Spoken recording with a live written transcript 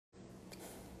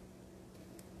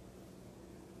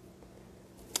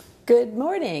Good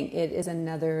morning. It is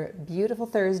another beautiful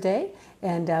Thursday,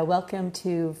 and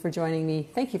for joining me.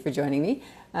 Thank you for joining me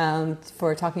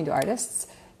for Talking to Artists.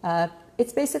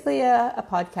 It's basically a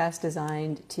podcast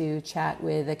designed to chat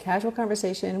with a casual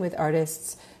conversation with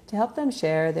artists to help them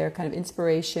share their kind of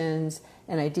inspirations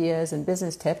and ideas and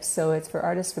business tips. So it's for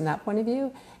artists from that point of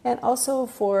view, and also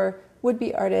for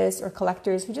would-be artists or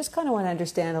collectors who just kind of want to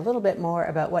understand a little bit more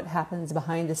about what happens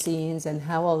behind the scenes and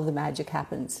how all of the magic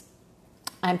happens.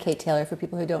 I'm Kate Taylor, for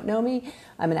people who don't know me.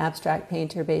 I'm an abstract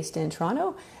painter based in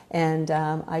Toronto, and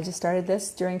I just started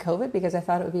this during COVID because I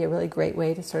thought it would be a really great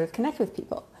way to sort of connect with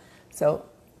people.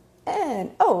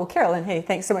 Carolyn, hey,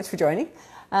 thanks so much for joining.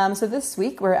 So this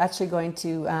week we're actually going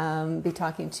to be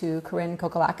talking to Corynn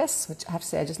Kokolakis, which I have to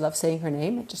say I just love saying her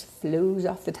name. It just flows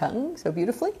off the tongue so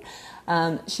beautifully.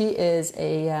 She is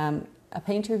a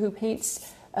painter who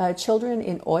paints children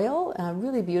in oil,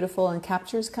 really beautiful, and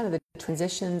captures kind of the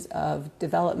transitions of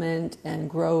development and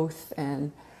growth,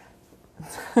 and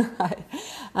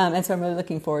and so I'm really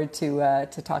looking forward to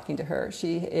talking to her.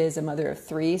 She is a mother of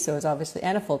three, so is obviously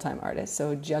and a full-time artist,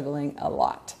 so juggling a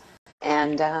lot.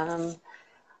 And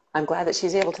I'm glad that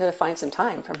she's able to find some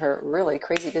time from her really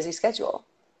crazy busy schedule.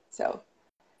 So,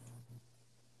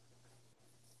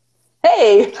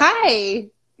 hey, hi,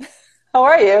 how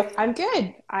are you? I'm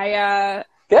good.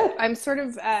 Good. I'm sort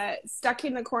of stuck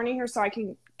in the corner here so I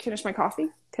can finish my coffee,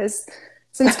 because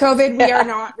since COVID, we are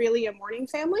not really a morning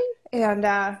family, and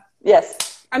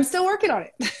yes, I'm still working on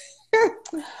it.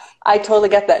 I totally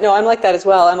get that. No, I'm like that as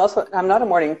well. I'm not a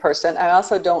morning person. I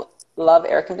also don't love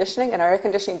air conditioning, and our air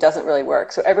conditioning doesn't really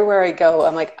work. So everywhere I go,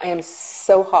 I'm like, I am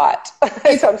so hot.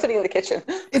 So I'm sitting in the kitchen.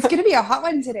 It's going to be a hot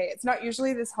one today. It's not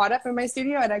usually this hot up in my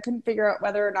studio, and I couldn't figure out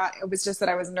whether or not it was just that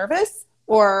I was nervous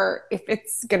or if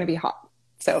it's going to be hot.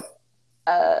 So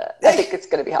I think it's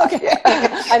going to be hot. Okay. Yeah.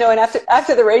 I know. And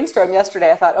after the rainstorm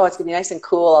yesterday, I thought, oh, it's going to be nice and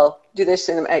cool. I'll do this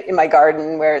in my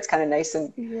garden where it's kind of nice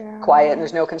and quiet and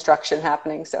there's no construction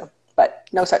happening. So, but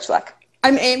no such luck.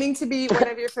 I'm aiming to be one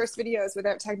of your first videos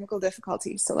without technical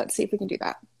difficulties. So let's see if we can do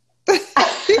that.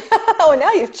 Oh,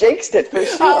 now you've jinxed it for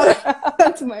sure.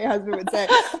 That's what my husband would say.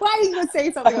 Why are you going to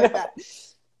say something like that?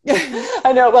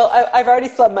 I know. Well, I've already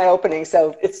flubbed my opening,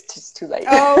 so it's just too late.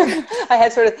 Oh. I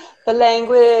had sort of the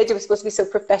language. It was supposed to be so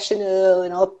professional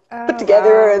and all put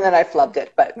together, and then I flubbed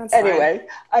it. But that's anyway,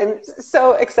 I'm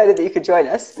so excited that you could join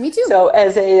us. Me too. So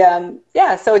as a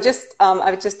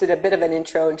I just did a bit of an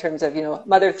intro in terms of,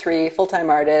 mother of three,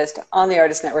 full-time artist, on the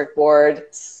Artist Network board.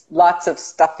 Lots of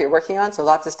stuff you're working on, so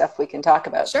lots of stuff we can talk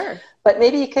about. Sure. But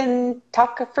maybe you can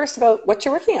talk first about what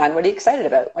you're working on. What are you excited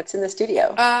about? What's in the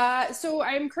studio? So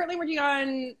I'm currently working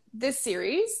on this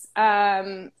series.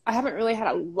 I haven't really had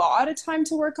a lot of time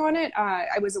to work on it.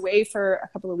 I was away for a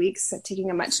couple of weeks, taking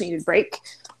a much needed break.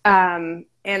 And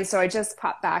so I just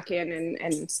popped back in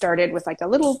and started with like a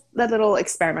little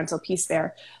experimental piece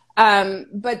there.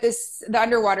 But the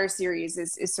underwater series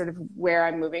is sort of where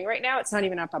I'm moving right now. It's not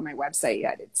even up on my website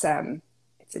yet. It's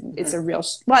a real,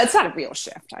 well, it's not a real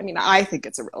shift. I mean, I think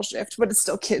it's a real shift, but it's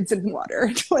still kids in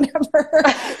water, whatever.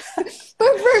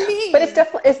 But for me, but it's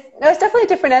definitely a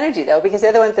different energy though, because the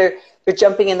other ones, they're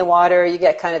jumping in the water. You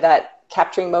get kind of that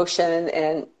capturing motion,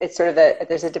 and it's sort of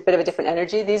there's a bit of a different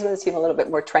energy. These ones seem a little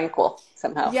bit more tranquil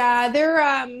somehow. Yeah,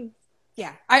 they're,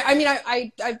 yeah, I mean,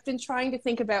 I've been trying to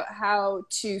think about how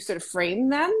to sort of frame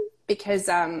them, because,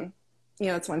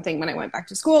 that's one thing when I went back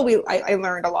to school, I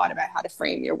learned a lot about how to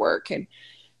frame your work and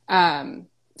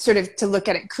sort of to look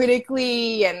at it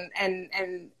critically.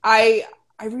 And I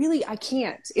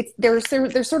can't.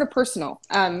 They're sort of personal.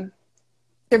 They're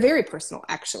very personal,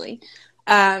 actually.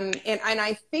 And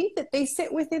I think that they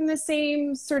sit within the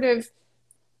same sort of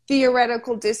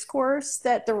theoretical discourse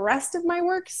that the rest of my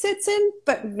work sits in,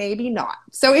 but maybe not.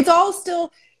 So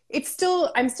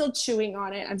I'm still chewing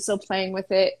on it. I'm still playing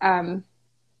with it. And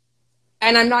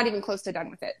I'm not even close to done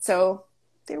with it. So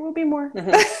there will be more.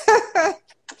 Mm-hmm.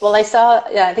 Well, I saw,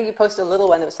 I think you posted a little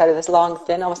one that was sort of this long,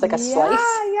 thin, almost like a slice.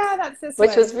 Yeah, that's this which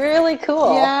one. Was really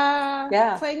cool.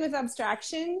 Yeah. Playing with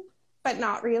abstraction, but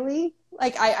not really.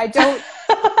 Like I don't.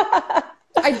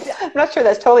 I'm not sure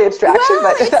that's totally abstraction,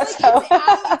 but that's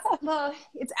how.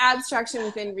 It's abstraction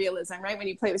within realism, right? When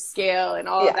you play with scale and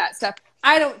all of that stuff.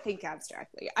 I don't think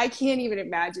abstractly. I can't even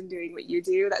imagine doing what you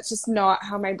do. That's just not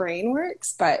how my brain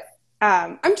works, but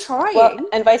I'm trying. Well,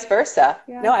 and vice versa.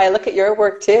 Yeah. No, I look at your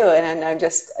work too, and I'm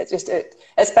just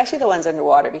especially the ones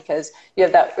underwater, because you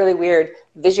have that really weird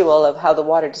visual of how the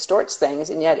water distorts things,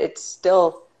 and yet it's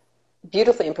still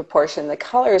beautifully in proportion. The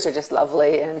colors are just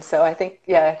lovely. And so I think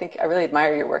I really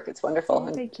admire your work. It's wonderful.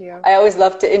 Oh, thank you. I always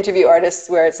love to interview artists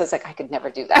where it's just like, I could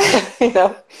never do that, you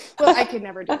know? Well, I could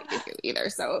never do what you do either.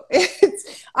 So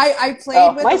I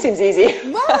played with mine seems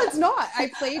easy. Well, it's not. I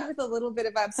played with a little bit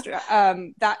of abstract,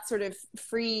 that sort of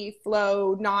free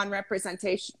flow,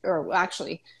 non-representation, or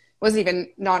actually wasn't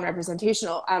even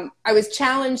non-representational. I was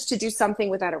challenged to do something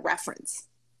without a reference.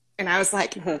 And I was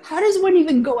like, how does one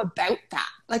even go about that?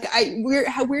 Like,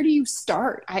 where do you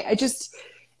start?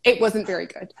 It wasn't very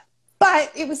good,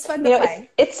 but it was fun to play.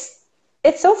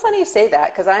 It's so funny you say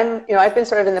that, because I've been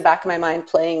sort of in the back of my mind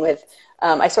playing with,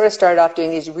 I sort of started off doing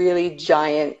these really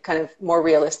giant, kind of more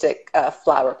realistic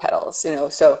flower petals,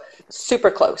 so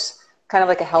super close, kind of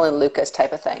like a Helen Lucas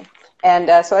type of thing.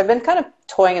 And so I've been kind of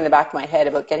toying in the back of my head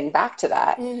about getting back to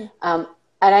that.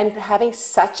 And I'm having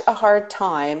such a hard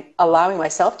time allowing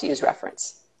myself to use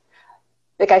reference.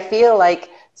 Like, I feel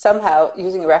like somehow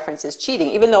using a reference is cheating,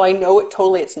 even though I know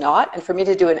it's not. And for me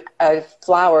to do a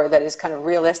flower that is kind of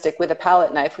realistic with a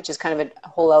palette knife, which is kind of a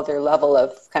whole other level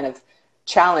of kind of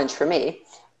challenge for me,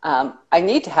 I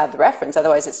need to have the reference.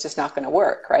 Otherwise, it's just not going to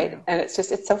work, right? And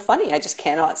it's so funny. I just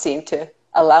cannot seem to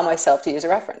allow myself to use a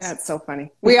reference. That's so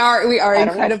funny. We are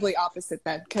incredibly opposite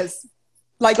then, because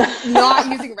like not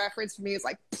using reference for me is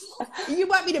like, you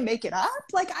want me to make it up?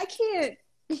 Like, I can't,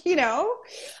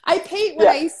 I paint what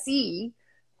I see,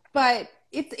 but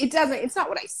it's not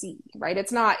what I see, right?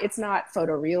 It's not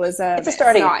photorealism. It's a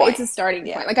starting point. It's a starting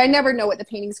point. Like, I never know what the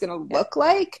painting's going to look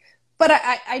like, but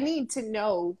I need to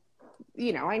know,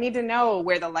 I need to know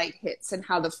where the light hits and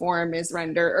how the form is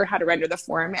rendered, or how to render the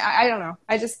form. I don't know.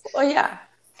 Yeah.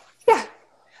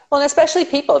 Well, and especially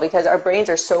people, because our brains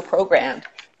are so programmed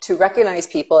to recognize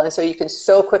people. And so you can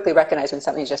so quickly recognize when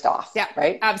something's just off. Yeah.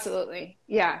 Right. Absolutely.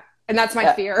 Yeah. And that's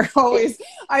my fear always.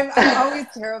 I'm always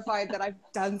terrified that I've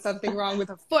done something wrong with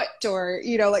a foot, or,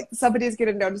 like somebody's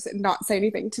going to notice it and not say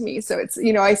anything to me. So it's,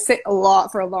 I sit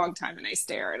for a long time and I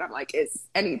stare and I'm like, is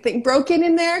anything broken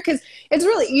in there? Because it's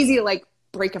really easy to like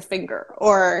break a finger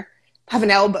or have an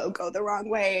elbow go the wrong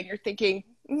way. And you're thinking,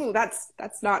 ooh, that's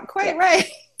not quite right.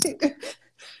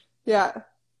 Yeah.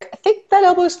 I think that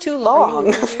elbow's too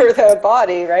long for the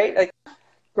body, right? Like,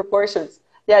 proportions.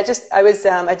 Yeah, I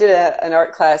did an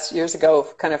art class years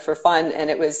ago, kind of for fun,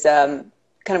 and it was kind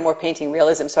of more painting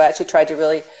realism. So I actually tried to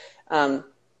really,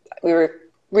 we were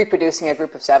reproducing a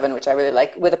group of 7, which I really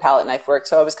like, with a palette knife work.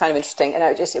 So it was kind of interesting, and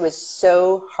it was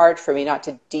so hard for me not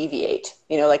to deviate.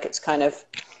 Like, it's kind of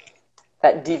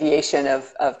that deviation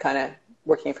of kind of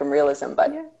working from realism,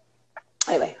 but. Yeah.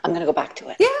 Anyway, I'm going to go back to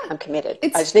it. Yeah. I'm committed. I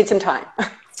just need some time.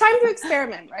 It's time to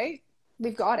experiment, right?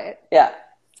 We've got it. Yeah.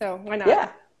 So why not?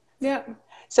 Yeah. Yeah.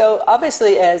 So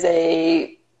obviously, as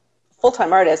a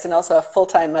full-time artist and also a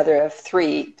full-time mother of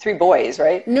three boys,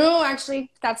 right? No,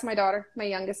 actually, that's my daughter, my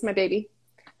youngest, my baby.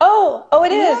 Oh,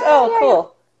 it is.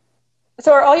 Cool. Yeah.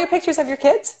 So are all your pictures of your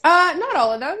kids? Not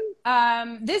all of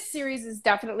them. This series is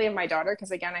definitely of my daughter,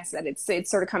 because again, I said it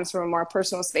sort of comes from a more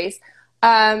personal space.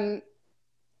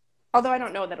 Although I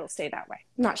don't know that it'll stay that way.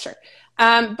 I'm not sure.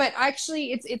 But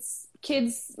actually, it's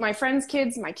kids, my friends'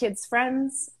 kids, my kids'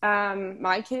 friends,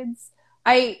 my kids.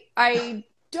 I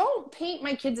don't paint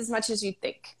my kids as much as you'd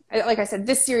think. Like I said,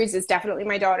 this series is definitely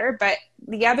my daughter, but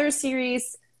the other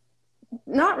series,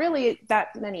 not really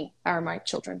that many are my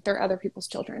children. They're other people's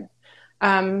children.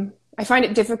 I find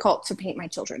it difficult to paint my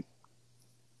children.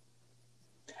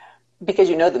 Because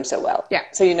you know them so well. Yeah.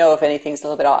 So you know if anything's a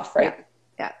little bit off, right?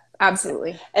 Yeah.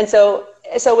 Absolutely. And so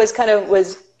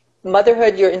was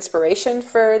motherhood your inspiration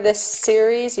for this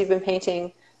series? You've been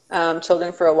painting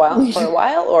children for a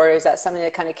while, or is that something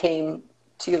that kind of came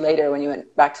to you later when you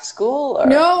went back to school? Or?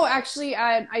 No, actually,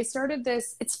 I started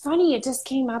this. It's funny. It just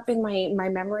came up in my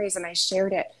memories, and I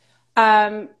shared it.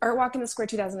 Art Walk in the Square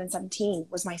 2017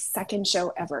 was my second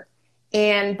show ever,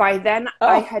 and by then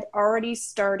I had already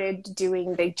started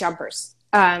doing the jumpers.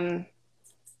 I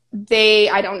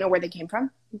don't know where they came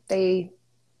from. They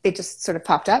just sort of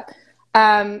popped up.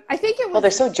 I think it was. Well,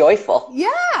 they're so joyful.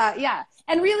 Yeah.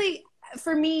 And really,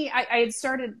 for me, I had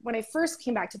started, when I first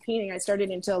came back to painting, I started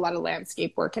into a lot of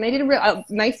landscape work, and I did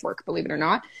knife work, believe it or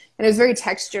not. And it was very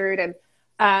textured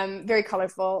and very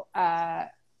colorful. And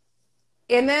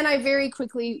then I very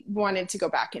quickly wanted to go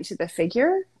back into the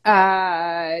figure.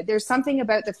 There's something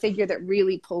about the figure that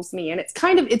really pulls me in. It's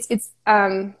kind of,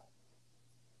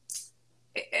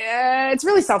 it's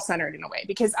really self-centered in a way,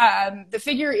 because the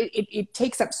figure, it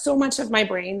takes up so much of my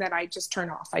brain that I just turn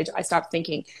off. I stop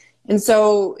thinking. And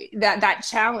so that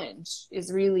challenge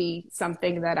is really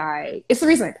something that it's the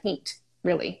reason I paint,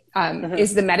 really,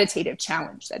 is the meditative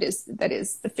challenge that is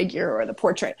the figure or the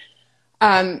portrait.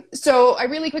 So I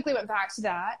really quickly went back to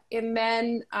that. And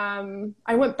then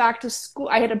I went back to school.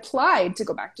 I had applied to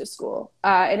go back to school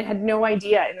and had no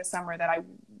idea in the summer that I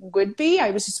would be.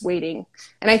 I was just waiting.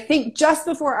 And I think just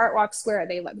before Art Walk Square,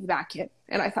 they let me back in.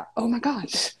 And I thought, oh my God,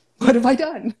 what have I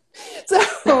done?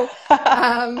 So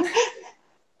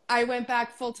I went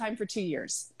back full time for 2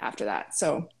 years after that.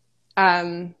 So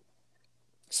yeah.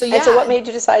 And so what made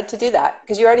you decide to do that?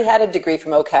 Because you already had a degree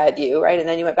from OCAD-U, right? And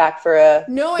then you went back for a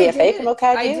BFA from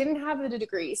OCAD-U? I didn't have the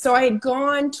degree. So I had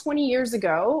gone 20 years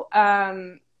ago,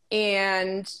 and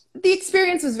the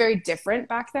experience was very different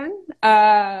back then.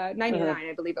 99,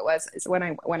 I believe it was, is when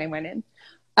I went in.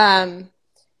 And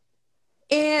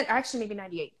actually maybe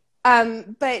 98.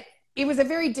 But it was a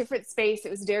very different space. It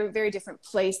was a very, very different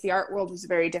place. The art world was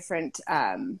very different.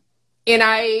 And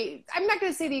I'm not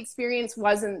going to say the experience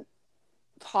wasn't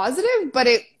positive, but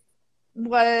it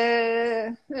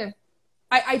was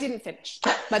I didn't finish.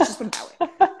 Let's just put it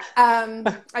that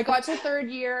way. I got to third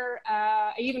year.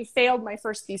 I even failed my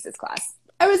first thesis class.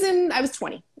 I was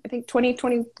 20, I think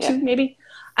 22 maybe.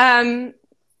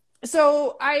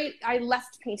 So I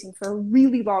left painting for a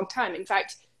really long time. In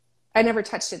fact, I never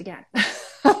touched it again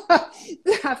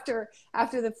after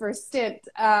the first stint.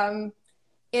 And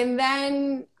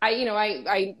then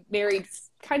I married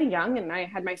kind of young, and I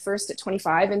had my first at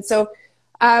 25. And so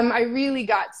I really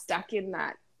got stuck in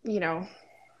that,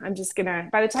 I'm just gonna,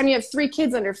 by the time you have 3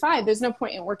 kids under 5, there's no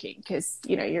point in working because,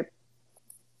 you're,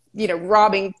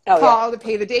 robbing Paul to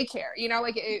pay the daycare,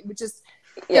 it would just,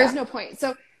 there's no point.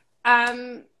 So,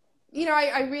 I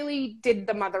really did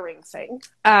the mothering thing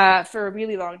for a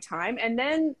really long time. And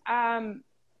then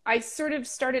I sort of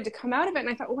started to come out of it, and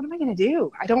I thought, well, what am I going to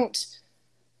do? I don't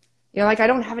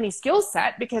have any skill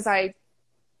set because I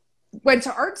went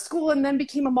to art school and then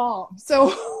became a mom.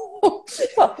 So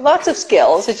well, lots of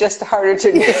skills. It's just harder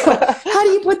to do. How do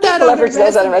you put that leverage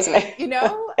those on a resume?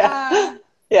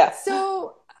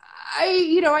 So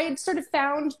I had sort of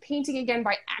found painting again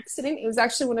by accident. It was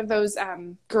actually one of those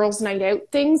girls' night out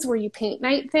things where you paint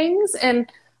night things.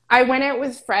 And I went out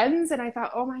with friends and I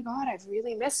thought, oh my God, I've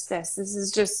really missed this. This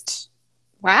is just,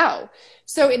 wow.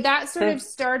 So that sort of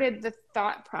started the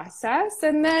thought process.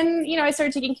 And then, I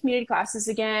started taking community classes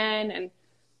again. And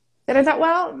then I thought,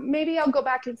 well, maybe I'll go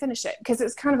back and finish it because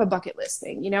it's kind of a bucket list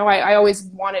thing. I always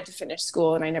wanted to finish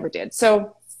school and I never did.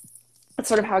 So that's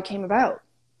sort of how it came about.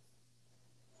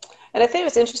 And I think it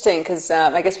was interesting because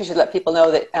I guess we should let people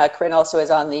know that Corynn also is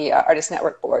on the Artist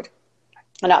Network board,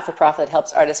 a not-for-profit that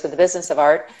helps artists with the business of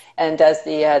art and does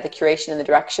the curation and the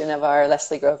direction of our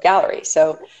Leslie Grove Gallery.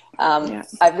 So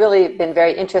I've really been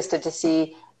very interested to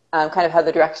see kind of how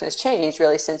the direction has changed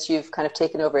really since you've kind of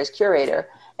taken over as curator,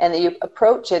 and that you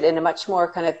approach it in a much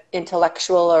more kind of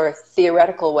intellectual or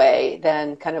theoretical way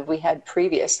than kind of we had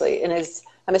previously. And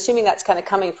I'm assuming that's kind of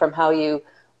coming from how you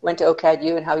went to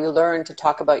OCAD-U and how you learned to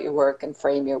talk about your work and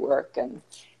frame your work. And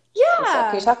so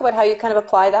can you talk about how you kind of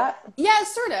apply that? Yeah,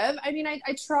 sort of. I mean, I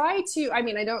try to, I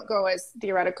don't go as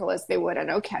theoretical as they would on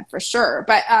OCAD for sure,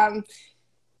 but I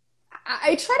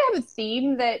try to have a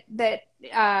theme that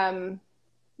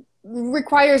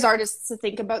requires artists to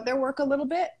think about their work a little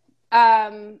bit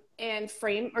and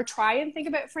try and think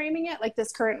about framing it. Like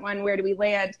this current one, Where Do We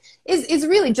Land, is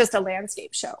really just a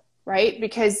landscape show, right?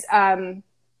 Because,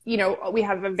 we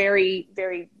have a very,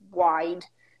 very wide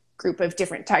group of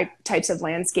different types of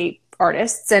landscape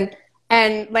artists, and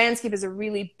landscape is a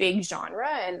really big genre,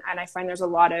 and I find there's a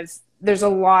lot of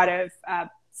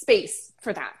space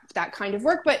for that kind of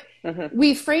work, but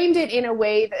we framed it in a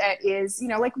way that is,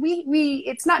 we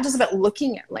it's not just about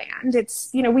looking at land, it's,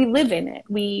 we live in it,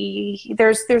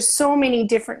 there's so many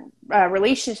different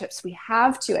relationships we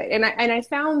have to it, and I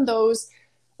found those,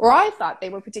 or I thought they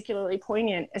were particularly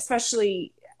poignant,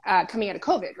 especially coming out of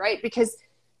COVID, right? Because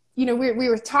we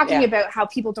were talking about how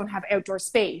people don't have outdoor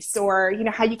space, or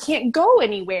how you can't go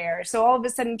anywhere, so all of a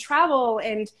sudden travel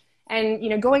and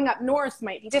going up north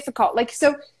might be difficult.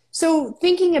 So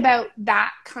thinking about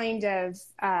that kind of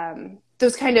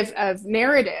those kind of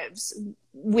narratives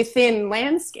within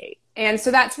landscape, and so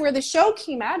that's where the show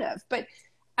came out of. But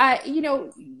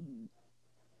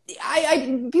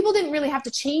people didn't really have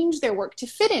to change their work to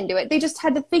fit into it. They just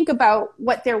had to think about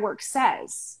what their work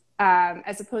says,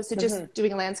 as opposed to just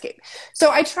doing a landscape.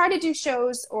 So I try to do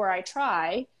shows, or I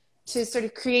try to sort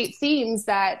of create themes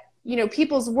that,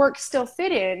 people's work still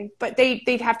fit in, but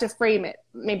they'd have to frame it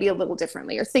maybe a little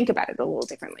differently or think about it a little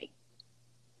differently.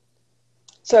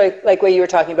 So like what you were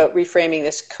talking about, reframing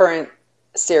this current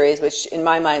series, which in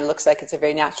my mind looks like it's a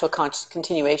very natural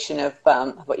continuation of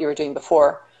what you were doing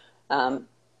before.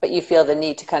 But you feel the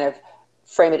need to kind of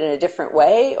frame it in a different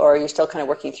way, or are you still kind of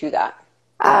working through that?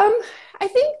 I I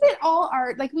think that all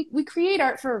art, like we create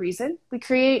art for a reason. We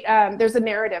create, there's a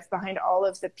narrative behind all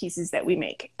of the pieces that we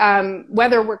make,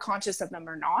 whether we're conscious of them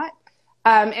or not.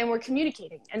 And we're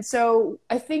communicating. And so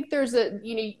I think there's not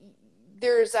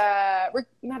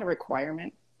a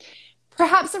requirement,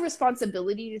 perhaps a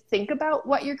responsibility to think about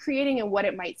what you're creating and what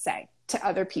it might say to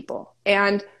other people.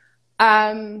 And,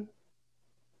 I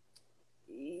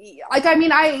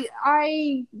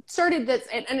started this,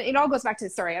 and it all goes back to,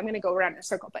 sorry, I'm going to go around in a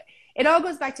circle, but it all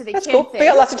goes back to the That's kid cool. thing. We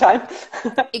got lots of time.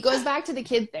 It goes back to the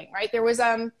kid thing, right? There's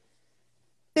a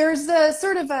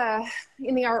sort of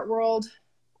in the art world,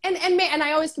 and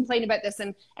I always complain about this,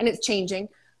 and it's changing.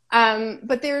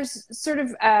 But there's sort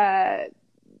of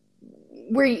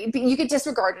where you get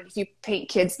disregarded if you paint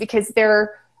kids because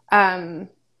they're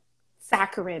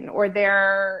saccharine or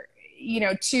they're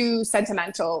too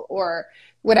sentimental or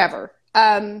whatever.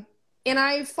 And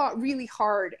I fought really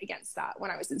hard against that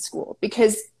when I was in school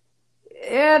because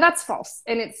that's false,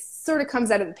 and it sort of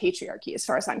comes out of the patriarchy as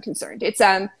far as I'm concerned. It's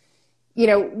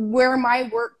where my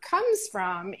work comes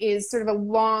from is sort of a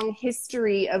long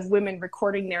history of women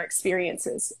recording their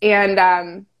experiences. And,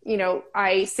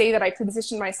 I say that I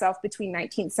position myself between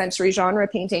 19th century genre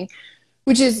painting,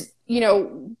 which is,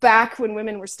 back when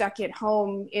women were stuck at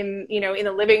home in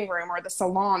the living room or the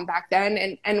salon back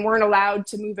then and weren't allowed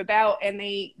to move about, and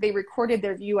they recorded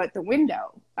their view out the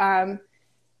window.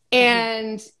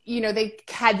 And, they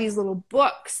had these little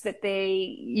books that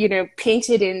they,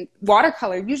 painted in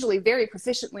watercolor, usually very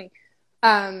proficiently,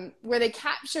 where they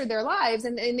captured their lives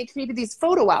and they created these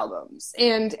photo albums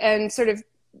and sort of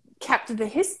kept the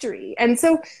history. And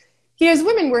so, as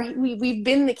women, we've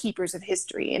been the keepers of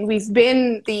history, and we've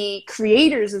been the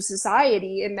creators of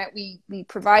society, in that we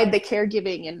provide the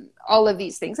caregiving and all of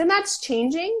these things. And that's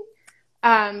changing,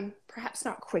 perhaps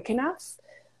not quick enough.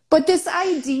 But this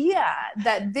idea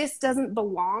that this doesn't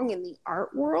belong in the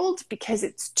art world because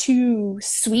it's too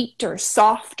sweet or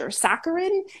soft or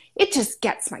saccharine, it just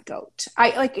gets my goat.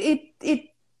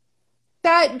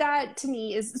 That to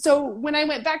me is, so when I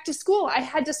went back to school, I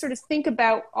had to sort of think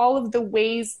about all of the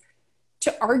ways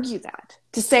to argue that,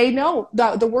 to say, no,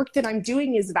 the work that I'm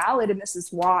doing is valid and this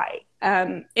is why.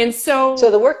 And so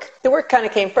the work kind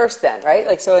of came first then, right?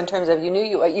 Like, so in terms of, you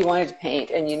knew what you wanted to paint,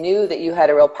 and you knew that you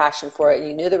had a real passion for it, and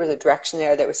you knew there was a direction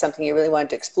there that was something you really wanted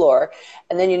to explore.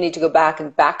 And then you need to go back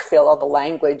and backfill all the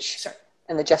language. Sure.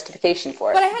 And the justification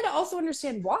for it. But I had to also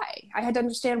understand why. I had to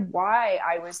understand why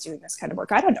I was doing this kind of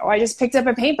work. I don't know. I just picked up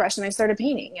a paintbrush and I started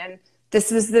painting, and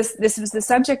this was the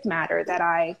subject matter that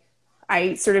I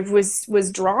sort of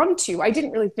was drawn to. I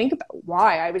didn't really think about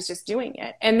why. I was just doing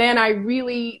it. And then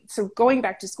so going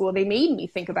back to school, they made me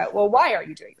think about, well, why are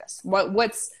you doing this?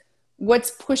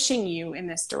 What's pushing you in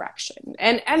this direction?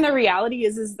 And the reality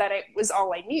is that it was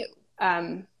all I knew.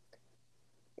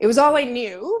 It was all I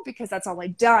knew because that's all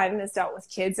I'd done, is dealt with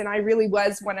kids. And I really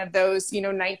was one of those,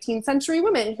 19th century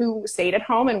women who stayed at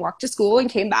home and walked to school and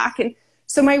came back. And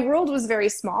so my world was very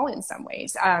small in some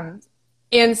ways.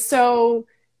 And so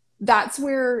that's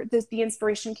where the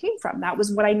inspiration came from. That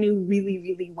was what I knew really,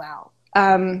 really well.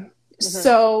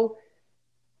 So,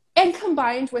 and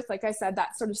combined with, like I said,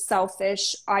 that sort of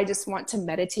selfish, I just want to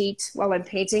meditate while I'm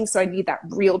painting. So I need that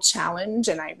real challenge,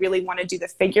 and I really want to do the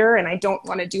figure, and I don't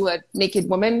want to do a naked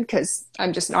woman because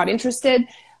I'm just not interested.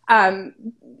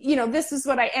 This is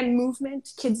and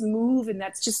movement, kids move, and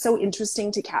that's just so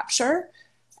interesting to capture.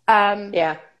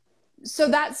 So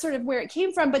that's sort of where it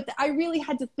came from, but I really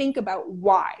had to think about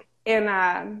why. And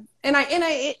I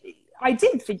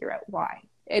did figure out why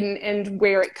and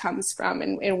where it comes from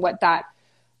and what that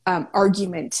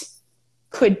argument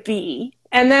could be.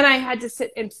 And then I had to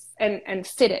sit and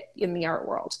fit it in the art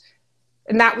world.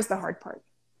 And that was the hard part.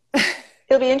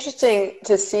 It'll be interesting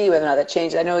to see whether or not that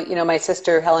changed. I know, my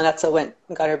sister, Helen Etzel, went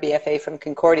and got her BFA from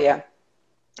Concordia,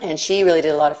 and she really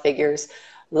did a lot of figures,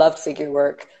 loved figure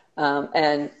work.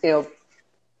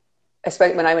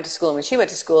 Especially when I went to school and when she went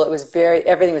to school, it was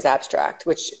everything was abstract,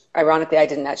 which ironically I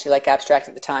didn't actually like abstract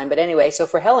at the time. But anyway, so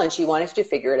for Helen, she wanted to do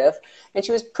figurative, and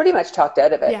she was pretty much talked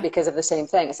out of it because of the same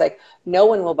thing. It's like, no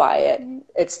one will buy it.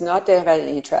 It's not to have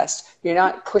any interest. You're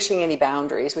not pushing any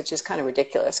boundaries, which is kind of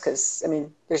ridiculous because,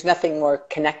 there's nothing more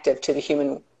connective to the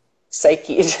human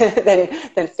psyche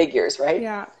than figures, right?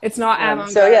 Yeah, it's not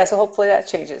avant-garde. So hopefully that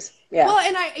changes. Yeah. Well,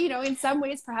 and in some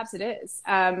ways, perhaps it is,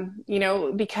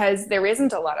 because there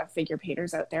isn't a lot of figure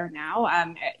painters out there now.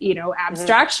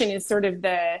 Abstraction is sort of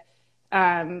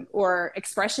or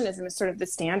expressionism is sort of the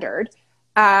standard.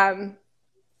 And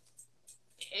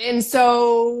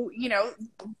so,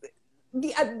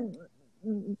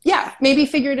 maybe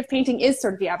figurative painting is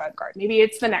sort of the avant-garde. Maybe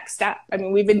it's the next step.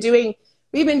 We've been doing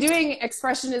we've been doing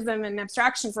expressionism and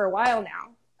abstraction for a while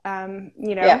now.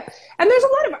 You know, Yeah. and there's a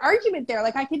lot of argument there.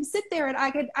 Like I can sit there and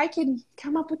I can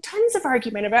come up with tons of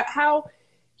argument about how,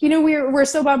 you know, we're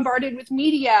so bombarded with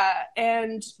media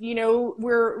and, you know,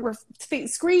 we're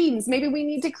screens. Maybe we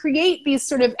need to create these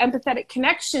sort of empathetic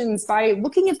connections by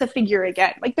looking at the figure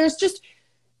again. Like there's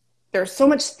so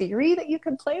much theory that you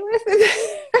can play with.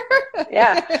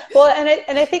 Yeah. Well,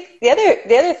 and I think the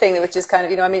other thing which is kind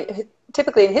of, you know, I mean,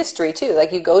 typically in history too,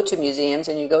 like you go to museums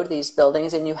and you go to these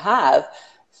buildings and you have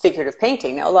figurative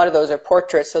painting. Now, a lot of those are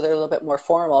portraits, so they're a little bit more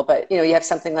formal, but, you know, you have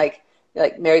something like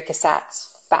Mary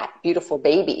Cassatt's fat, beautiful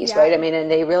babies, Yeah. right? I mean, and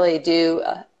they really do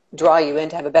draw you in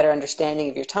to have a better understanding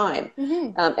of your time.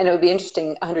 Mm-hmm. And it would be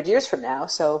interesting 100 years from now.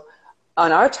 So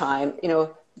on our time, you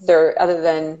know,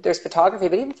 there's photography,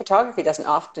 but even photography doesn't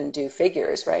often do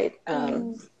figures, right?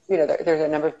 You know, there's a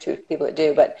number of people that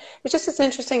do, but it's an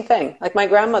interesting thing. Like my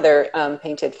grandmother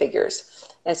painted figures,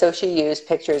 and so she used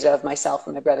pictures of myself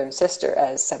and my brother and sister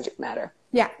as subject matter.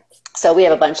 Yeah. So we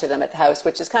have a bunch of them at the house,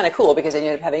 which is kind of cool because then you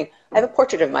end up I have a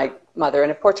portrait of my mother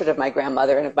and a portrait of my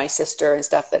grandmother and of my sister and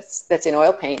stuff that's in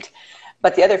oil paint.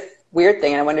 But the other weird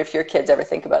thing, and I wonder if your kids ever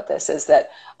think about this, is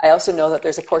that I also know that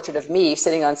there's a portrait of me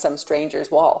sitting on some stranger's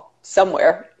wall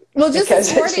somewhere. Well, just because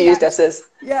this morning, she used us as...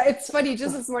 Yeah, it's funny.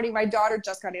 Just this morning, my daughter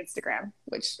just got Instagram,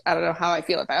 which I don't know how I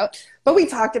feel about, but we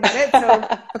talked about it.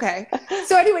 So, okay.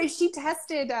 So anyway, she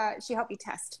helped me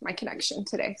test my connection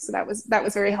today. So that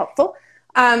was very helpful.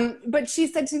 But she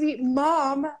said to me,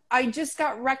 Mom, I just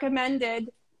got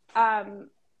recommended a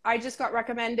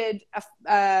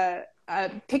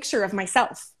picture of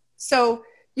myself. So,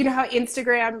 you know how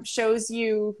Instagram shows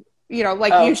you, you know,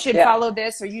 like you should follow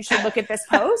this or you should look at this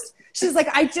post. She's like,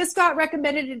 I just got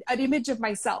recommended an image of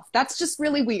myself. That's just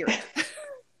really weird.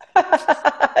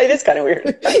 It is kind of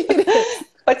weird,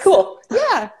 but cool.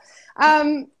 Yeah.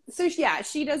 So yeah,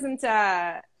 she doesn't,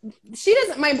 my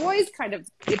boys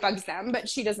it bugs them, but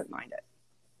she doesn't mind it.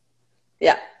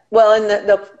 Yeah. Well, and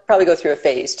they'll probably go through a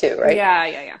phase too, right?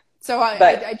 Yeah. So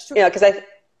you know, because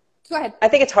go ahead. I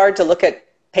think it's hard to look at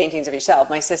paintings of yourself.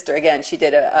 My sister, again, she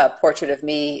did a portrait of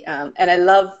me, and I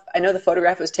know the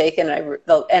photograph was taken, and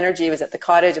the energy was at the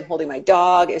cottage. I'm holding my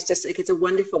dog. It's just like, it's a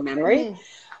wonderful memory.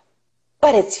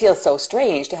 But it feels so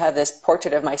strange to have this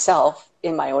portrait of myself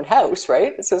in my own house,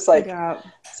 right? It's just like,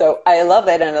 so I love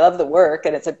it, and I love the work,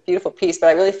 and it's a beautiful piece, but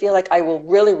I really feel like I will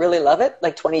really, really love it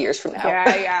like 20 years from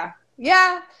now.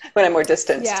 Yeah. When I'm more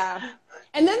distanced. Yeah.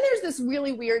 And then there's this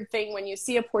really weird thing when you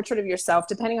see a portrait of yourself,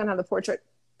 depending on how the portrait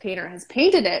painter has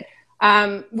painted it.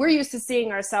 We're used to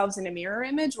seeing ourselves in a mirror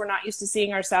image. We're not used to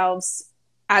seeing ourselves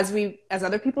as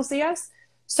other people see us.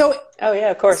 So, oh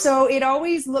yeah, of course. So it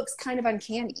always looks kind of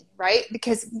uncanny, right?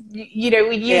 Because you know,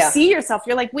 when you see yourself,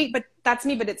 you're like, wait, but that's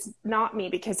me, but it's not me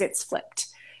because it's flipped.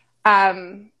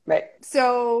 Right.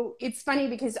 So it's funny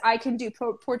because I can do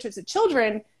portraits of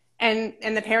children, and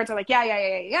the parents are like,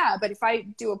 yeah. But if I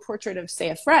do a portrait of, say,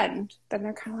 a friend, then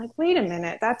they're kind of like, wait a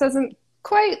minute, that doesn't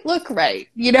quite look right,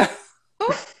 you know?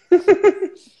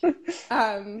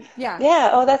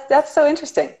 Yeah. Oh, that's so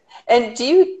interesting. And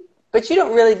but you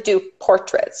don't really do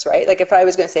portraits, right? Like if I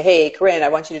was going to say, hey, Corynn, I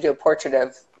want you to do a portrait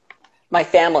of my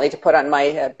family to put on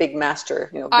my big master,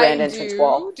 you know, grand entrance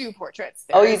wall. I do portraits.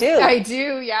 You do? I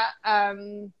do, yeah.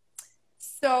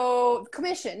 So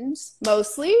commissions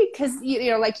mostly, because, you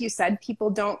know, like you said, people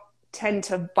don't tend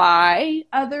to buy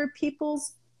other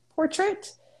people's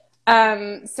portrait.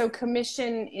 So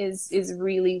commission is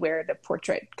really where the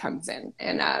portrait comes in.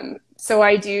 And so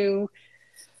I've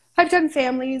done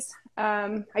families.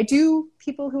 I do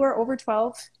people who are over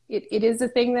 12. It is a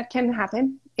thing that can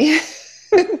happen.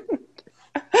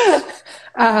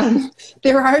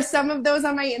 There are some of those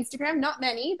on my Instagram, not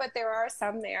many, but there are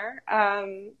some there.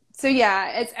 So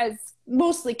yeah, it's as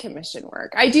mostly commission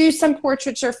work. I do some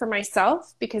portraiture for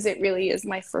myself because it really is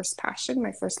my first passion,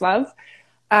 my first love.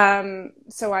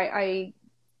 So I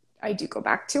do go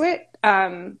back to it.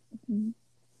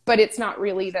 But it's not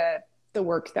really the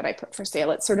work that I put for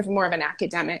sale. It's sort of more of an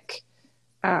academic,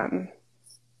 a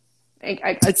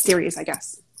series, I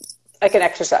guess. Like an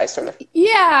exercise, sort of.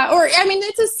 Yeah, or I mean,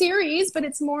 it's a series, but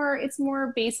it's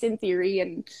more based in theory,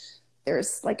 and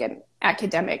there's like an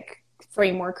academic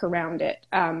framework around it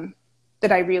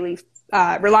that I really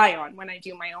rely on when I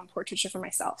do my own portraiture for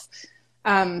myself.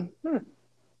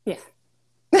 Yeah.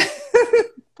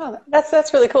 Oh,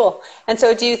 that's really cool. And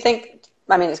so, do you think?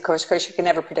 I mean, of course, you can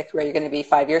never predict where you're going to be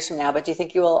 5 years from now, but do you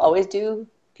think you will always do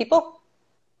people?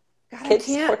 God, kids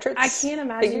portraits? I can't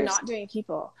imagine figures? not doing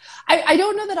people. I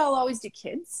don't know that I'll always do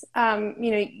kids.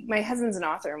 You know, my husband's an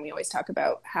author, and we always talk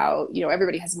about how, you know,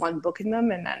 everybody has one book in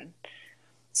them, and then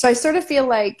so I sort of feel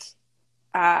like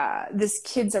this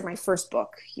kids are my first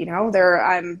book, you know,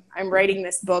 I'm writing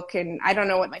this book and I don't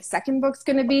know what my second book's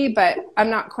going to be, but I'm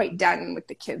not quite done with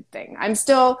the kid thing. I'm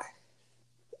still,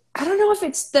 I don't know if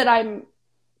it's that I'm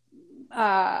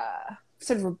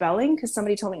sort of rebelling because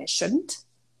somebody told me I shouldn't.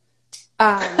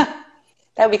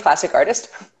 That would be classic artist.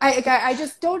 I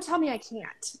just, don't tell me I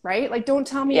can't, right? Like, don't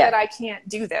tell me that I can't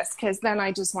do this, because then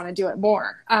I just want to do it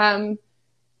more.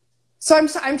 So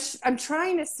I'm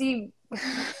trying to see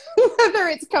whether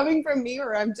it's coming from me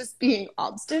or I'm just being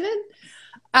obstinate.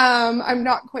 I'm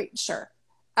not quite sure.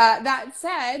 That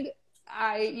said,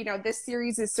 this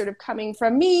series is sort of coming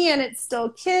from me and it's still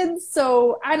kids.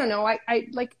 So I don't know.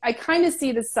 I kind of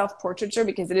see this self-portraiture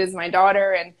because it is my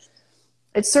daughter, and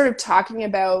it's sort of talking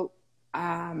about,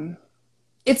 being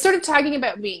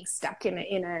stuck in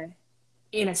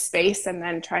a space and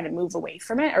then trying to move away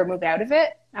from it or move out of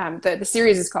it. The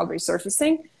series is called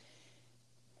Resurfacing.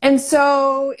 And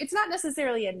so it's not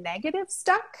necessarily a negative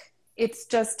stuck. It's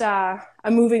just a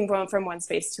moving from one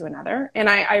space to another. And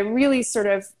I really sort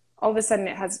of, all of a sudden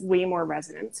it has way more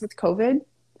resonance with COVID.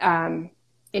 And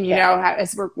you know,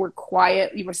 as we're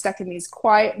quiet, we're stuck in these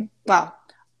quiet, well,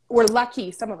 we're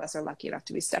lucky. Some of us are lucky enough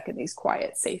to be stuck in these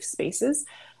quiet, safe spaces.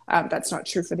 That's not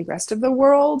true for the rest of the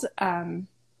world.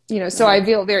 You know, so I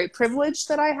feel very privileged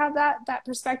that I have that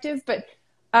perspective, but,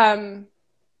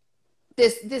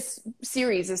 this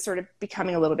series is sort of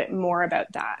becoming a little bit more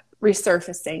about that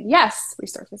resurfacing. Yes.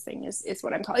 Resurfacing is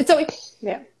what I'm calling it. So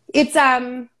it's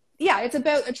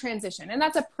about a transition, and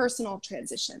that's a personal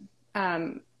transition,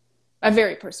 a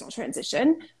very personal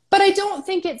transition, but I don't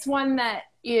think it's one that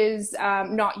is,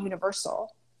 not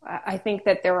universal. I think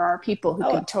that there are people who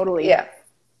can totally. Yeah.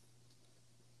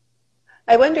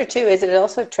 I wonder too, is it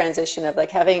also a transition of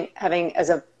like having as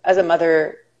a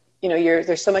mother, you know,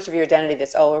 there's so much of your identity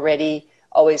that's already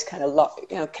always kind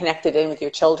of connected in with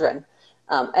your children,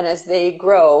 and as they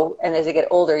grow and as they get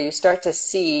older, you start to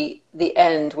see the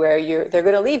end where they're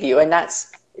going to leave you, and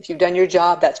that's, if you've done your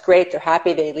job, that's great. They're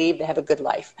happy, they leave, they have a good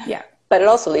life. Yeah. But it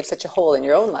also leaves such a hole in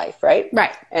your own life, right?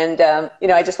 Right. And you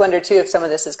know, I just wonder too if some of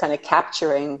this is kind of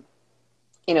capturing,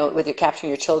 you know, with you capturing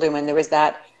your children, when there was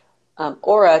that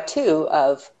aura too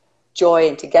of joy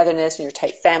and togetherness and your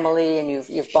tight family, and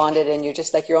you've bonded, and you're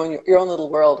just like your own little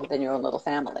world within your own little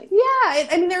family. Yeah,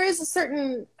 I mean, there is a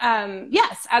certain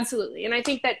yes, absolutely, and I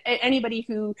think that anybody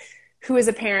who is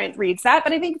a parent reads that,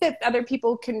 but I think that other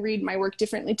people can read my work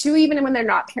differently too, even when they're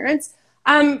not parents.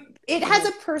 It has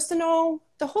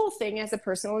the whole thing has a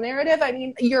personal narrative. I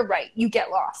mean, you're right, you get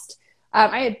lost.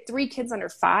 I had 3 kids under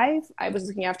 5. I was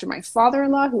looking after my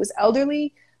father-in-law, who was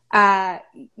elderly. There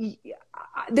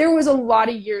was a lot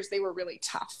of years they were really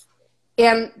tough.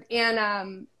 And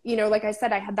you know, like I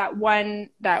said, I had that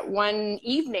one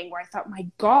evening where I thought, my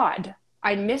God,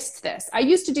 I missed this. I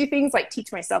used to do things like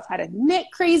teach myself how to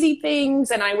knit crazy things.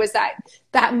 And I was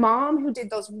that mom who did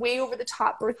those way over the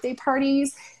top birthday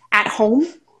parties at home.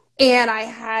 And I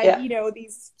had, you know,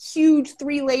 these huge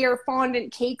 3-layer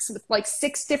fondant cakes with like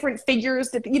 6 different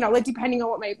figures that, you know, like depending on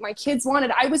what my kids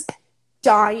wanted. I was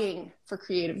dying for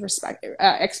creative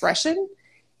expression.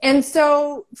 And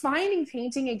so finding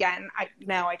painting again,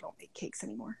 now I don't make cakes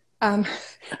anymore.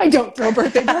 I don't throw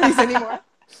birthday parties anymore.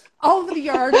 All of the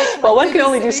yard. Well, one can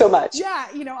only do so much.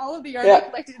 Yeah. You know, all of the yard I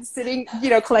collected and sitting,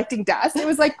 you know, collecting dust. It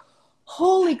was like,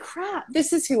 holy crap,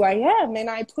 this is who I am. And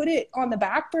I put it on the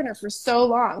back burner for so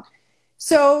long.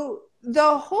 So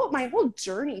my whole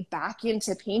journey back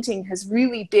into painting has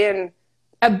really been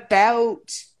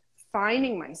about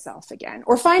finding myself again,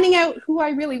 or finding out who I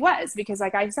really was, because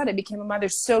like I said, I became a mother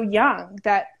so young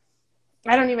that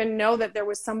I don't even know that there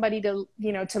was somebody to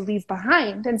leave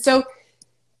behind. And so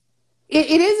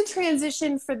it is a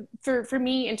transition for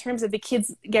me in terms of the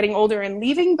kids getting older and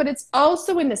leaving, but it's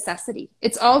also a necessity.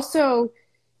 It's also,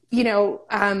 you know,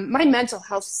 my mental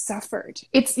health suffered.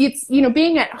 It's, you know,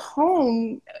 being at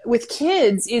home with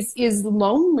kids is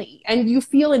lonely, and you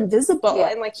feel invisible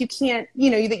and like you can't, you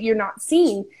know, that you're not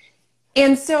seen.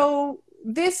 And so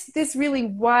this really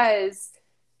was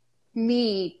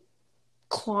me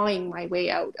clawing my way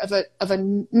out of a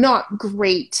not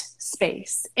great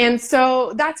space. And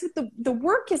so that's what the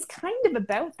work is kind of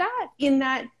about, that in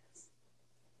that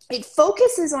it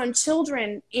focuses on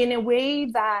children in a way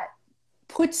that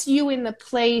puts you in the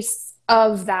place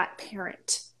of that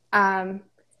parent, and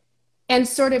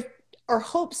sort of, or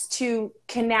hopes to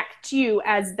connect you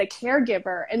as the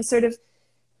caregiver, and sort of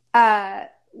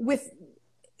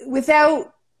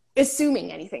without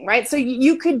assuming anything, right? So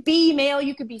you could be male,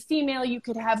 you could be female, you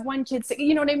could have one kid,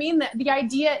 you know what I mean? The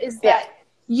idea is that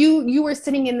you were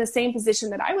sitting in the same position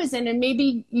that I was in, and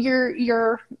maybe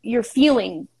you're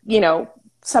feeling, you know,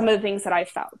 some of the things that I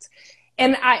felt.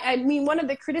 And I mean, one of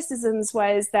the criticisms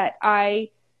was that I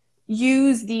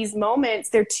use these moments,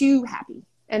 they're too happy,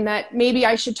 and that maybe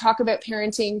I should talk about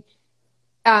parenting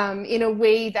in a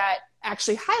way that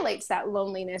actually highlights that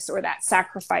loneliness or that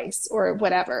sacrifice or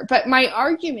whatever. But my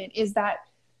argument is that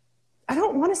I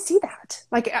don't want to see that.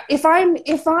 Like if I'm,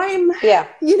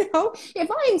 you know, if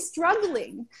I'm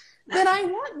struggling, then I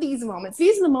want these moments.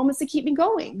 These are the moments that keep me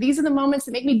going. These are the moments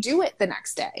that make me do it the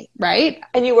next day, right?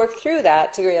 And you work through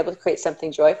that to be able to create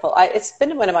something joyful. It's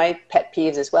been one of my pet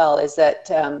peeves as well, is that,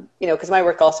 you know, because my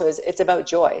work also it's about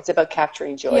joy. It's about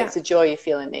capturing joy. Yeah. It's the joy you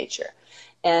feel in nature.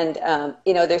 And,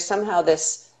 you know, there's somehow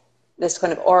this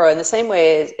kind of aura in the same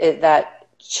way that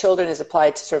children is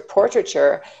applied to sort of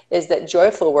portraiture, is that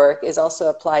joyful work is also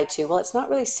applied to, well, it's not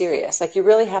really serious. Like you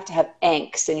really have to have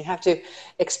angst, and you have to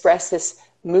express this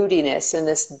moodiness and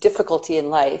this difficulty in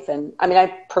life. And I mean, I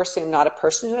personally am not a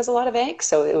person who has a lot of angst,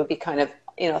 so it would be kind of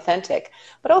inauthentic.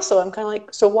 But also I'm kind of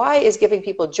like, so why is giving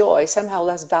people joy somehow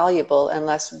less valuable and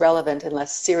less relevant and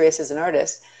less serious as an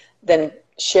artist than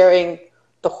sharing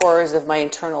the horrors of my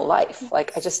internal life?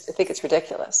 Like, I think it's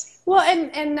ridiculous. Well,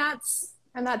 and that's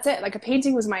it. Like, a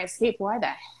painting was my escape. Why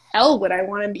the hell would I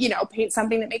want to, you know, paint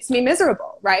something that makes me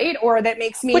miserable, right? Or that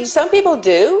makes me... Which some people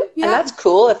do, yeah. And that's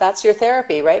cool if that's your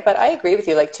therapy, right? But I agree with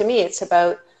you. Like, to me, it's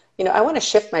about, you know, I want to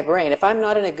shift my brain. If I'm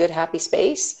not in a good, happy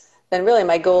space, then really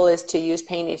my goal is to use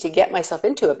painting to get myself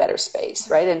into a better space,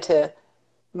 right? And to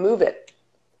move it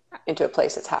into a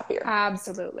place that's happier.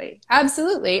 Absolutely.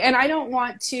 Absolutely. And I don't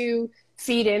want to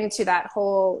feed into that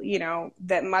whole, you know,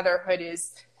 that motherhood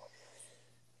is...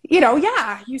 You know,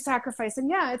 yeah, you sacrifice, and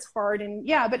yeah, it's hard, and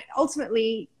yeah, but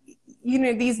ultimately, you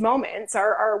know, these moments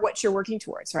are what you're working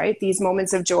towards, right? These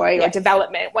moments of joy or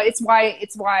development. Well, it's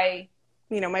why,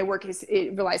 you know, my work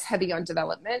it relies heavy on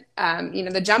development. You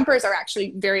know, the jumpers are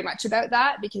actually very much about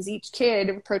that, because each kid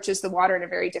approaches the water in a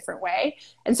very different way,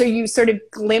 and so you sort of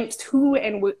glimpsed who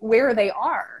and where they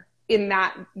are in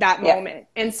that moment,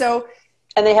 and so.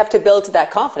 And they have to build to that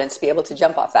confidence to be able to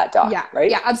jump off that dock, right?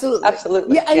 Yeah, absolutely.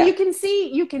 Absolutely. Yeah, and you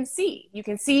can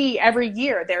see every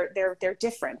year they're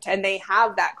different, and they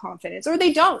have that confidence, or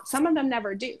they don't. Some of them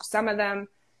never do. Some of them,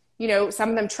 you know, some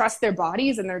of them trust their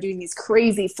bodies and they're doing these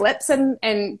crazy flips,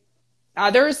 and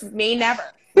others may never.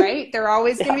 Right? They're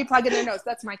always going to be plugging their nose.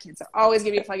 That's my kids. They're always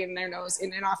going to be plugging their nose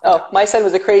in and off the top. My son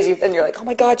was a crazy, and you're like, oh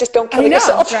my God, just don't kill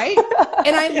yourself. Right?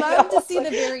 And I love to see the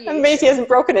variation. I'm amazed he hasn't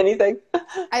broken anything.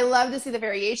 I love to see the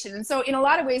variation. And so in a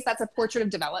lot of ways, that's a portrait of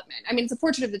development. I mean, it's a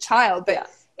portrait of the child, but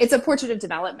it's a portrait of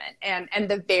development and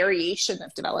the variation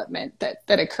of development that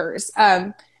occurs,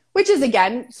 which is,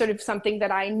 again, sort of something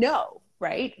that I know,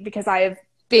 right? Because I have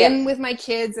been with my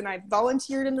kids, and I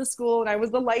volunteered in the school, and I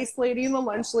was the lice lady and the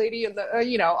lunch lady and the,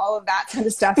 you know, all of that kind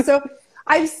of stuff. So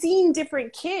I've seen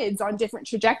different kids on different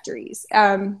trajectories.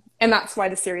 And that's why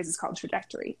the series is called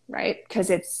Trajectory, right? Because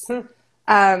it's, so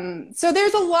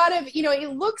there's a lot of, you know,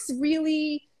 it looks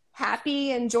really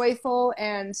happy and joyful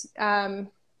and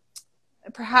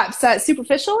perhaps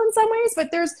superficial in some ways,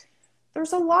 but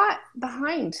there's a lot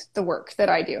behind the work that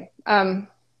I do.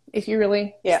 If you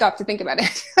really stop to think about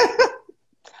it.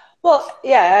 Well,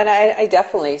 yeah, and I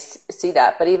definitely see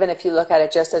that. But even if you look at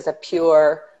it just as a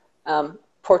pure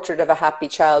portrait of a happy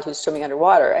child who's swimming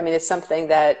underwater, I mean, it's something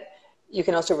that you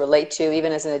can also relate to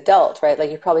even as an adult, right?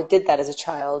 Like, you probably did that as a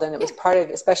child, and it was part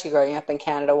of, especially growing up in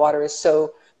Canada, water is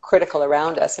so critical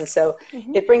around us. And so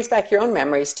it brings back your own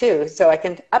memories too. So I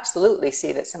can absolutely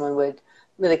see that someone would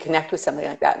really connect with something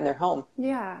like that in their home.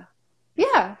 Yeah.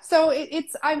 Yeah. So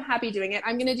I'm happy doing it.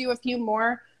 I'm going to do a few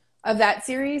more of that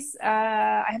series.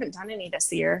 I haven't done any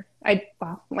this year. I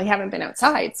haven't been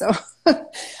outside, so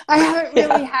I haven't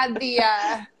really had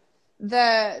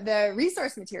the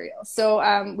resource material.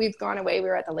 So we've gone away. We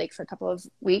were at the lake for a couple of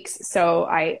weeks, so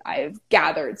I've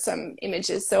gathered some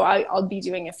images. So I'll be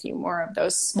doing a few more of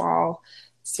those small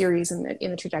series in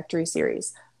the Trajectory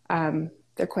series.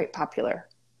 They're quite popular.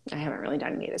 I haven't really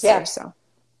done any this year, so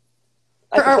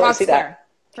for Art Walk Square.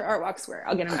 For Art Walk Square,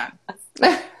 I'll get them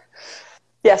done.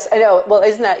 Yes, I know. Well,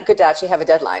 isn't that good to actually have a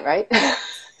deadline, right?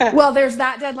 Well, there's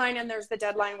that deadline, and there's the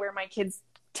deadline where my kids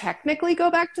technically go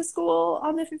back to school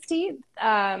on the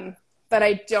 15th. But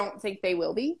I don't think they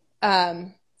will be.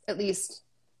 At least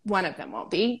one of them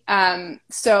won't be.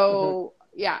 So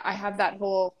yeah, I have that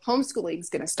whole homeschooling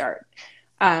is going to start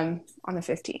on the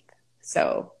 15th.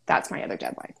 So that's my other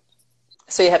deadline.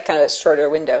 So you have kind of a shorter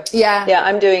window. Yeah. Yeah,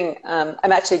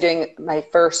 I'm actually doing my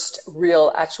first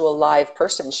real actual live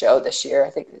person show this year. I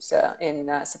think it's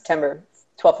in September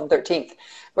 12th and 13th,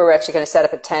 where we're actually going to set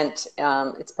up a tent.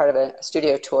 It's part of a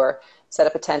studio tour, set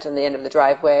up a tent on the end of the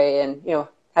driveway and, you know,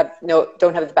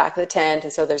 don't have the back of the tent.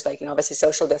 And so there's like, obviously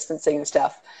social distancing and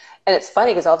stuff. And it's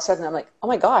funny because all of a sudden I'm like, oh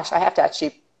my gosh, I have to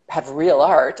actually have real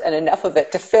art and enough of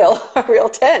it to fill a real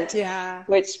tent. Yeah.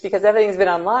 Which, because everything's been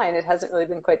online, it hasn't really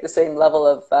been quite the same level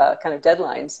of kind of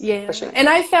deadlines. Yeah. Pushing. And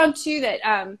I found too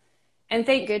that, and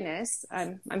thank goodness,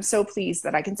 I'm so pleased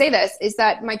that I can say this, is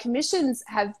that my commissions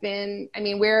have been, I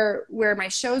mean, where my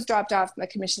shows dropped off, my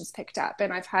commissions picked up.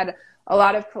 And I've had a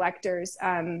lot of collectors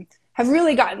have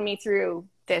really gotten me through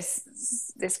this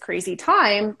crazy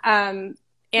time. And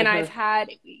I've had,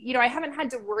 I haven't had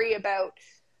to worry about,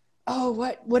 oh,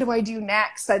 what do I do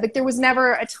next? Like there was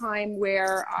never a time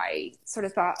where I sort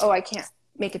of thought, oh, I can't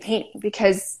make a painting,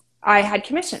 because I had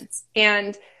commissions.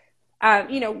 And,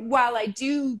 while I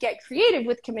do get creative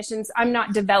with commissions, I'm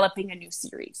not developing a new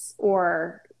series,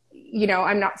 or,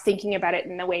 I'm not thinking about it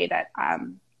in the way that,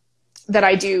 that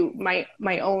I do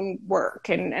my own work.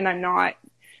 And I'm not,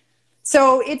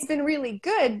 so it's been really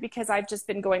good because I've just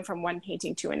been going from one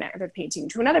painting to another painting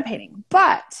to another painting,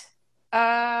 but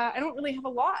I don't really have a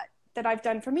lot that I've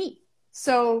done for me.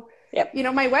 So, yep.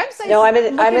 My website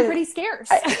I'm pretty scarce.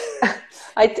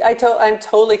 I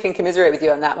totally can commiserate with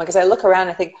you on that one, because I look around and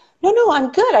I think, no,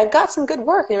 I'm good. I've got some good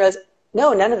work. And you realize,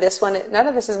 no, none of this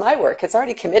is my work. It's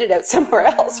already committed out somewhere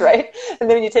else, right? And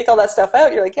then when you take all that stuff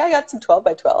out, you're like, yeah, I got some 12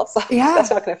 by 12. So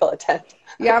that's not going to fill a tent.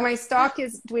 Yeah, my stock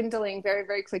is dwindling very,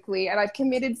 very quickly. And I've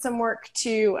committed some work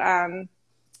to, I'm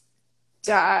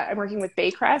working with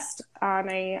Baycrest on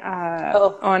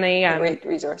a great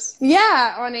resource.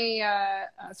 Yeah, on a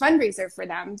fundraiser for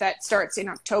them that starts in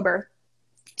October.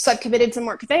 So I've committed some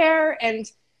work there. And,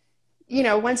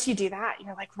 once you do that,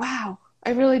 you're like, wow,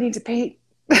 I really need to paint.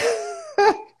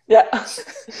 Yeah.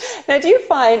 Now, do you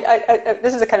find,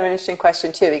 this is a kind of an interesting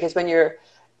question too, because when you're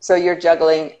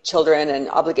juggling children and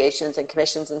obligations and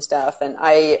commissions and stuff, and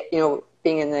I,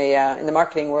 being in the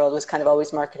marketing world, was kind of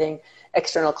always marketing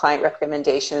external client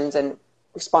recommendations and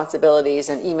responsibilities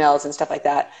and emails and stuff like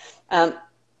that.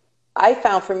 I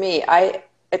found for me,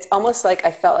 it's almost like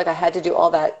I felt like I had to do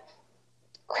all that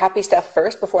crappy stuff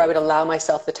first before I would allow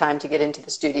myself the time to get into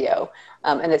the studio.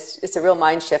 And it's a real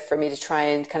mind shift for me to try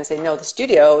and kind of say, no, the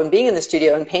studio and being in the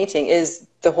studio and painting is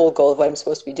the whole goal of what I'm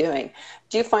supposed to be doing.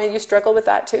 Do you find you struggle with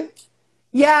that too?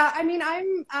 Yeah, I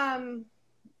memean, I'm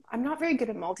not very good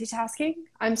at multitasking.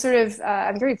 I'm sort of,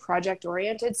 I'm very project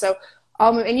oriented. So,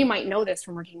 and you might know this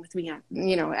from working with me on,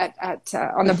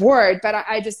 on the board, but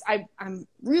I'm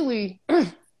really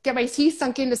get my teeth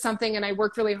sunk into something and I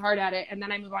work really hard at it. And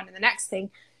then I move on to the next thing.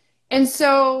 And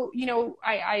so,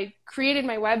 I created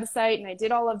my website and I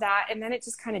did all of that. And then it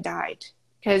just kind of died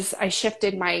because I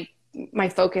shifted my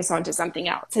focus onto something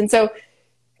else. And so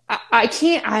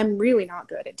I'm really not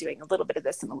good at doing a little bit of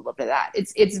this and a little bit of that.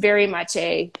 It's very much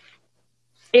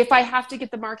if I have to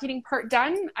get the marketing part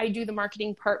done, I do the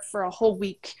marketing part for a whole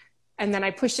week and then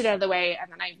I push it out of the way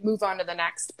and then I move on to the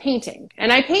next painting.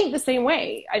 And I paint the same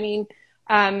way. I mean,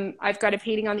 I've got a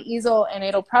painting on the easel and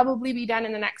it'll probably be done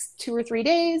in the next 2 or 3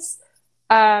 days.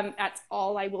 That's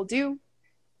all I will do.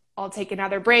 I'll take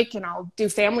another break and I'll do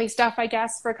family stuff, I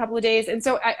guess, for a couple of days. And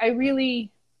so I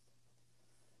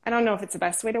don't know if it's the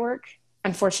best way to work.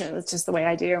 Unfortunately, it's just the way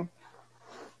I do.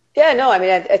 Yeah, no, I mean,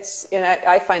 it's,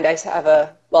 I find I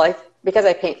have because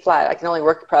I paint flat, I can only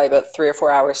work probably about 3 or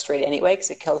 4 hours straight anyway, because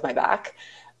it kills my back.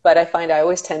 But I find I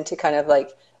always tend to kind of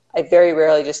I very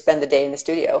rarely just spend the day in the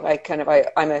studio.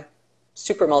 I'm a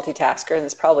super multitasker, and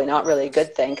it's probably not really a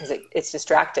good thing because it's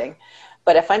distracting.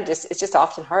 But I find it's just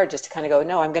often hard just to kind of go,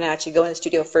 no, I'm going to actually go in the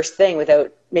studio first thing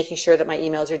without making sure that my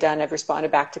emails are done. I've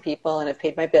responded back to people and I've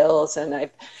paid my bills and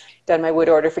I've done my wood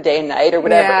order for day and night or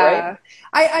whatever, yeah.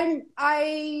 Right?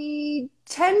 I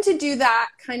tend to do that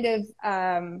kind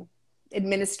of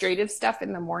administrative stuff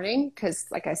in the morning because,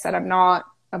 like I said, I'm not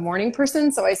a morning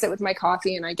person. So I sit with my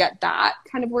coffee and I get that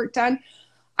kind of work done.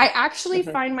 I actually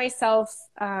find myself,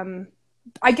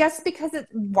 I guess because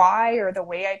it's the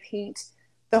way I paint,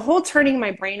 the whole turning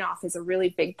my brain off is a really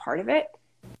big part of it.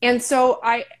 And so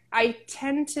I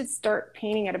tend to start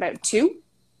painting at about 2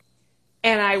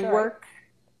 and I work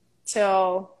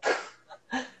till,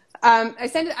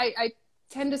 I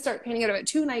tend to start painting at about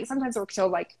 2 and I sometimes work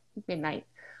till midnight.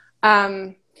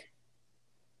 I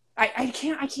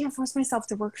can't force myself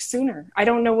to work sooner. I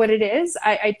don't know what it is.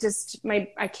 I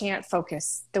can't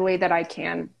focus the way that I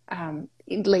can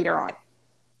later on.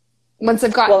 Once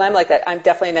I've got. Well, I'm like that. I'm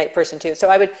definitely a night person too. So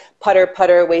I would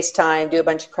putter, waste time, do a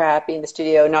bunch of crap, be in the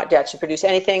studio, not actually produce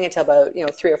anything until about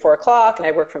 3 or 4 o'clock, and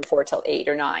I work from 4 till 8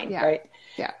 or 9, right?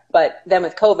 Yeah. But then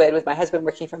with COVID, with my husband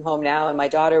working from home now, and my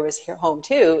daughter was here home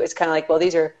too, it's kind of like, well,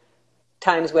 these are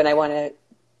times when I want to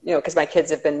because my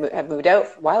kids have moved out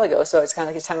a while ago. So it's kind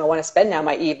of like the time I want to spend now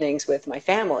my evenings with my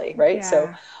family. Right. Yeah.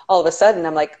 So all of a sudden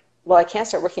I'm like, well, I can't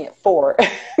start working at 4,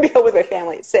 be with my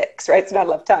family at 6, right? It's not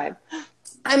enough time.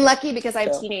 I'm lucky because I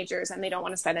have teenagers and they don't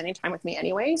want to spend any time with me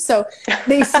anyway. So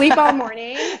they sleep all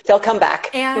morning. They'll come back.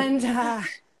 And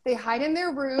they hide in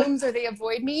their rooms or they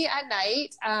avoid me at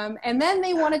night. And then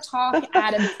they want to talk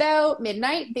at about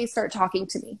midnight. They start talking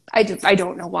to me. I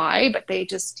don't know why, but they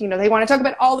just, they want to talk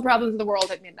about all the problems of the world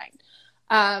at midnight.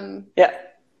 Yeah.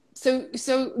 So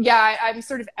yeah, I'm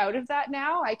sort of out of that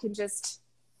now. I can just...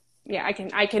 Yeah, I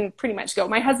can pretty much go.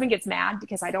 My husband gets mad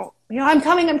because I don't, I'm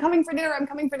coming for dinner. I'm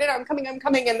coming.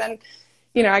 And then,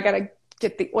 I got to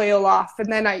get the oil off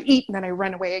and then I eat and then I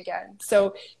run away again.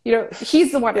 So,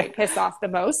 he's the one I piss off the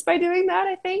most by doing that,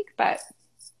 I think, but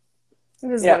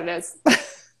it is what it is.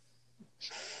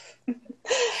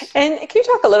 And can you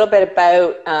talk a little bit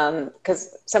about,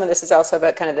 because some of this is also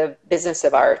about kind of the business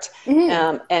of art,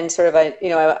 and sort of,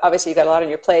 obviously you've got a lot on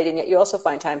your plate, and yet you also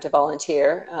find time to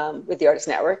volunteer with the Artist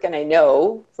Network. And I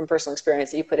know from personal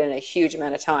experience that you put in a huge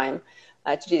amount of time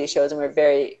to do these shows, and we're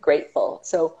very grateful.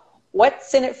 So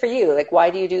what's in it for you? Like,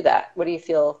 why do you do that? What do you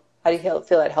feel, how do you feel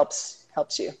that helps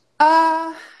you?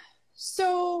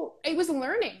 So it was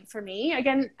learning for me.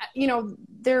 Again,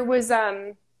 there was,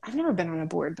 I've never been on a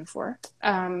board before.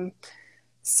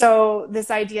 So this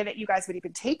idea that you guys would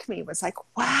even take me was like,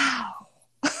 wow,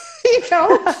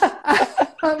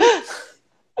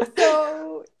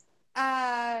 so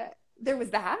there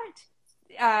was that,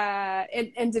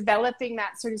 and developing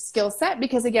that sort of skill set,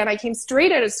 because again, I came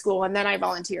straight out of school and then I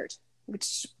volunteered,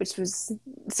 which was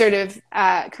sort of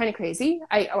kind of crazy.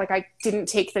 I didn't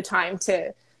take the time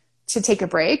to take a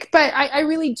break, but I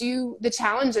really do. The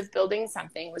challenge of building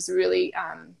something was really,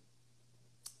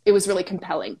 it was really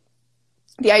compelling.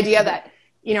 The idea that,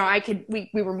 we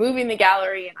were moving the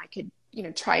gallery and I could,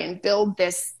 try and build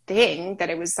this thing, that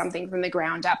it was something from the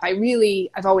ground up.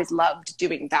 I've always loved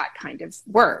doing that kind of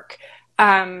work.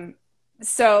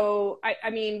 So I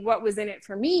mean, what was in it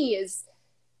for me is,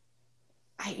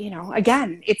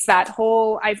 again, it's that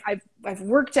whole, I've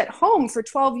worked at home for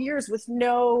 12 years with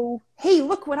no, hey,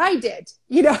 look what I did,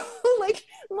 like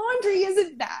laundry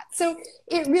isn't that. So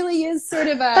it really is sort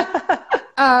of a,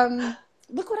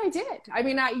 look what I did. I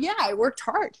mean, I worked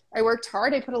hard. I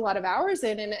put a lot of hours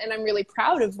in, and I'm really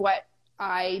proud of what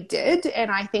I did. And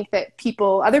I think that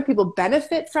other people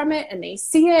benefit from it and they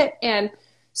see it. And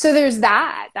so there's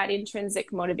that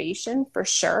intrinsic motivation for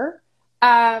sure.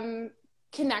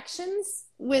 Connections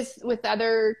with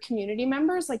other community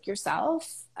members like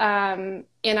yourself. And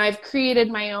I've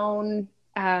created my own,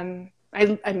 I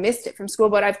missed it from school,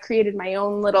 but I've created my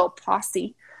own little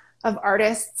posse of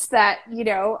artists that,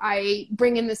 I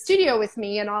bring in the studio with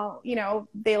me, and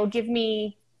they'll give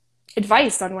me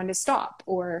advice on when to stop,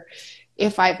 or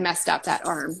if I've messed up that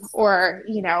arm, or,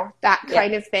 that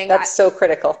kind of thing. That's so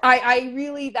critical. I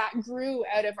really, that grew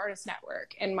out of Artist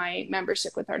Network and my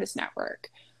membership with Artist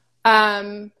Network.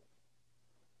 And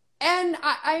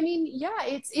I mean, yeah,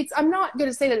 it's, I'm not going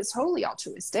to say that it's totally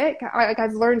altruistic.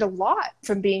 I've learned a lot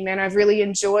from being there, and I've really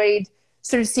enjoyed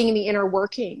sort of seeing the inner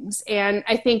workings. And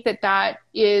I think that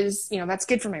is, that's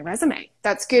good for my resume.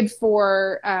 That's good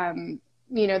for,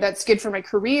 that's good for my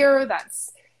career.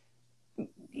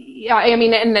 I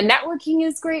mean, and the networking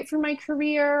is great for my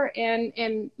career.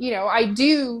 And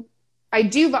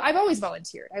I've always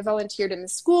volunteered. I volunteered in the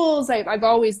schools. I've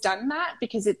always done that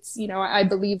because it's, I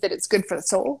believe that it's good for the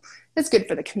soul. It's good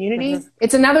for the community. Mm-hmm.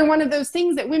 It's another one of those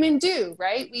things that women do,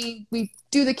 right? We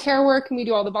do the care work and we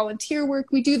do all the volunteer work.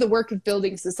 We do the work of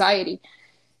building society.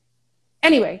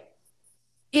 Anyway,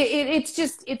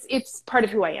 it's part of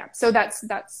who I am. So that's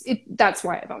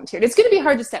why I volunteered. It's going to be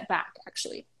hard to step back,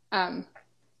 actually. Well,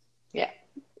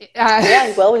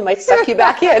 we might suck you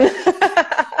back in.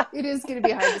 It is going to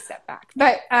be hard to step back,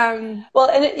 but and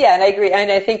I agree, and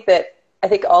I think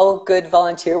all good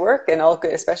volunteer work, and all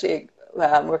good, especially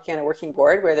working on a working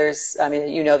board where there's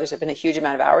been a huge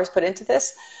amount of hours put into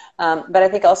this, but I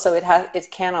think also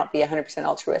it cannot be 100%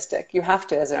 altruistic. You have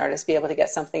to, as an artist, be able to get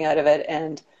something out of it,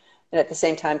 and at the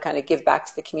same time kind of give back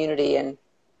to the community, and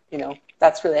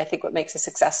that's really, I think, what makes a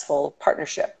successful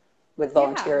partnership with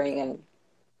volunteering and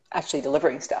actually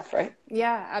delivering stuff, right?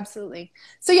 Yeah, absolutely.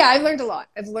 So yeah, I've learned a lot.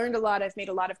 I've made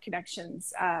a lot of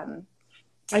connections.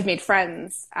 I've made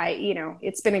friends.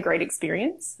 It's been a great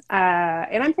experience.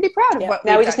 And I'm pretty proud of what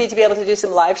now we just need to be able to do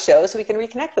some live shows so we can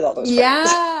reconnect with all those friends.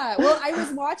 Yeah. Well, I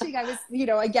was watching,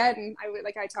 again,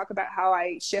 I talk about how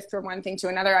I shift from one thing to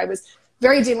another. I was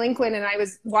very delinquent. And I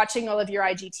was watching all of your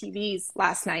IGTVs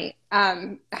last night.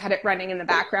 I had it running in the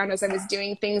background as I was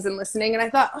doing things and listening. And I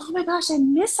thought, oh my gosh, I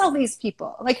miss all these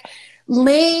people. Like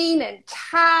Lane and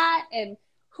Kat and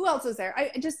who else was there?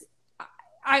 I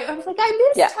was like,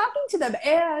 I miss talking to them.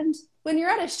 And when you're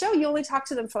at a show, you only talk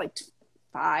to them for like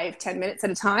 5-10 minutes at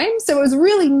a time. So it was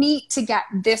really neat to get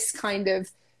this kind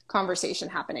of conversation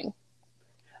happening.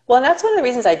 Well, and that's one of the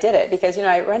reasons I did it, because, you know,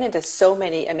 I run into so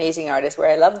many amazing artists where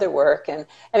I love their work. And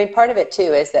I mean, part of it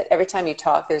too is that every time you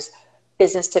talk, there's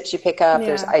business tips you pick up,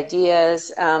 there's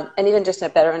ideas, and even just a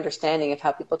better understanding of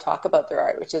how people talk about their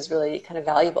art, which is really kind of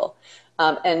valuable.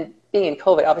 And being in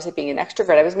COVID, obviously being an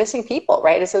extrovert, I was missing people,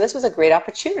 right? And so this was a great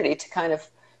opportunity to kind of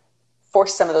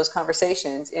force some of those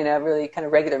conversations in a really kind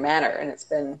of regular manner. And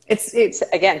it's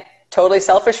again, totally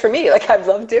selfish for me. Like, I've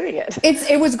loved doing it.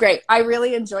 It was great. I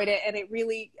really enjoyed it. And it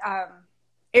really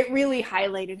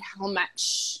highlighted how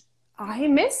much I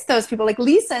miss those people. Like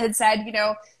Lisa had said, you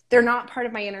know, they're not part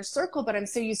of my inner circle, but I'm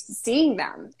so used to seeing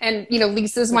them. And, you know,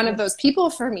 Lisa's one of those people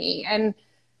for me. And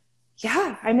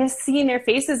yeah, I miss seeing their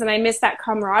faces, and I miss that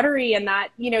camaraderie and that,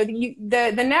 you know,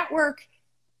 the network,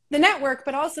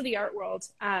 but also the art world,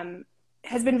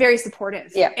 has been very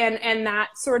supportive. Yeah. And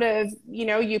that sort of, you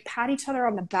know, you pat each other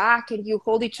on the back and you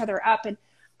hold each other up. And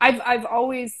I've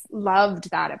always loved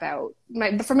that about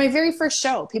from my very first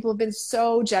show. People have been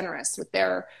so generous with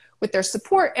their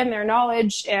support and their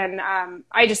knowledge. And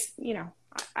I just, you know,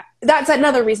 that's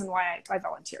another reason why I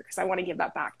volunteer, because I want to give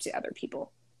that back to other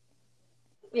people.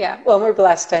 Yeah, well, we're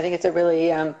blessed. I think it's a really,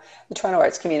 the Toronto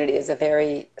arts community is a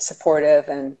very supportive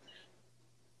and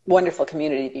wonderful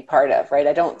community to be part of, right?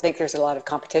 I don't think there's a lot of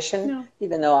competition,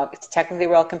 even though it's technically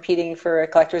we're all competing for a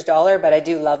collector's dollar, but I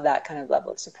do love that kind of level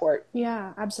of support.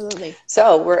 Yeah, absolutely.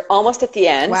 So we're almost at the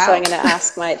end. Wow. So I'm going to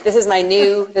ask this is my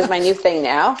new thing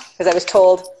now, because I was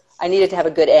told I needed to have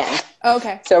a good end.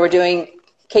 Okay. So we're doing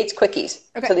Kate's Quickies.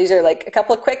 Okay. So these are like a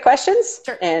couple of quick questions.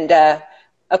 Sure. And,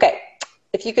 okay,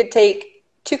 if you could take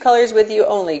 2 colors with you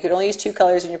only, you could only use 2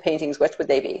 colors in your paintings, which would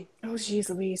they be? Oh, geez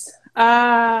Louise.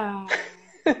 Wow.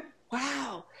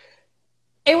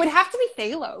 It would have to be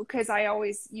phthalo, because I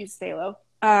always use phthalo.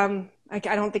 I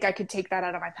don't think I could take that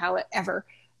out of my palette ever.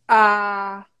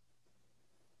 And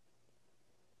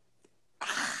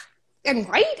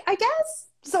white, I guess.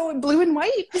 So blue and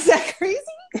white. Is that crazy?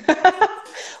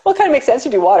 Well, it kind of makes sense to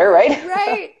do water, right?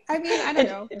 Right. I mean, I don't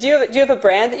know. Do you have a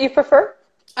brand that you prefer?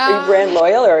 Are you brand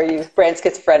loyal, or are you brand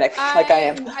schizophrenic like I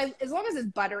am? As long as it's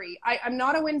buttery. I'm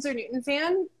not a Winsor Newton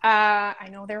fan. I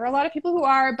know there are a lot of people who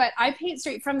are, but I paint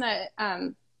straight from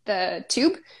the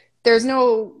tube. There's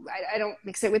no, I don't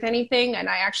mix it with anything, and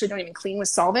I actually don't even clean with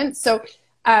solvents. So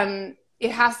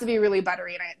it has to be really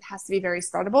buttery, and it has to be very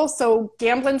spreadable. So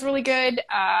Gamblin's really good,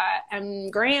 and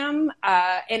Graham,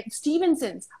 and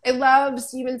Stevenson's. I love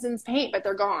Stevenson's paint, but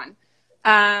they're gone.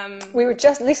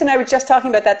 Lisa and I were just talking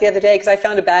about that the other day, because I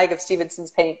found a bag of Stevenson's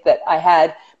paint that I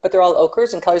had, but they're all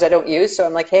ochres and colors I don't use. So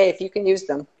I'm like, hey, if you can use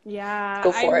them,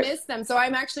 go for it. I miss them. So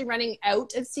I'm actually running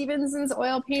out of Stevenson's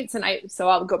oil paints, and so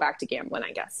I'll go back to Gamblin,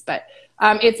 I guess. But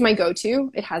it's my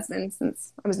go-to. It has been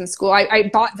since I was in school. I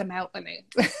bought them out when they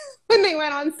when they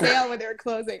went on sale when they were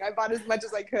closing. I bought as much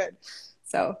as I could.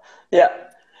 So yeah.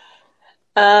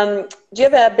 Do you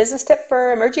have a business tip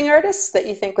for emerging artists that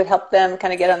you think would help them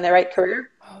kind of get on their right career?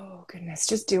 Oh, goodness.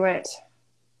 Just do it.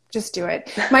 Just do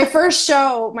it. My first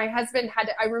show, my husband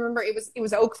I remember it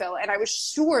was Oakville, and I was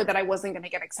sure that I wasn't going to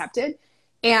get accepted.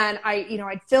 And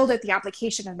I'd filled out the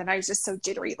application, and then I was just so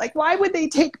jittery. Like, why would they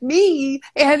take me?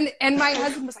 And my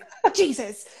husband was like,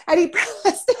 Jesus. And he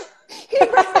pressed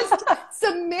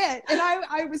submit. And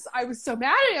I was so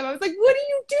mad at him. I was like, what are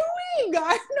you doing? I'm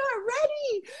not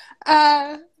ready.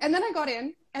 And then I got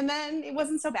in, and then it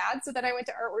wasn't so bad. So then I went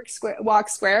to Walk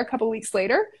Square a couple weeks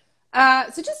later.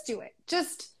 So just do it.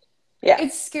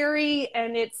 It's scary,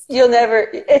 and you'll never,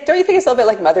 don't you think it's a little bit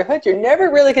like motherhood? You're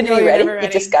never really going to be ready.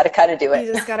 You just got to kind of do it.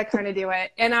 You just got to kind of do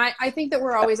it. And I think that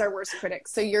we're always our worst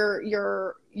critics. So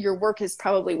your work is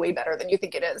probably way better than you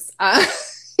think it is.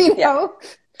 You know?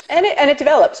 And it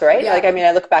develops, right? Yeah. Like, I mean,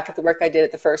 I look back at the work I did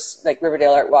at the first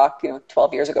Riverdale Art Walk,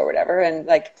 12 years ago or whatever. And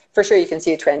for sure you can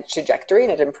see a trajectory,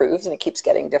 and it improves, and it keeps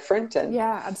getting different. And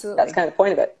yeah, absolutely. That's kind of the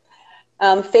point of it.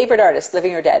 Favorite artist,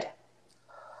 living or dead?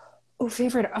 Oh,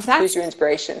 favorite. Oh, that's... Who's your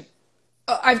inspiration?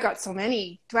 Oh, I've got so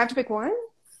many. Do I have to pick one?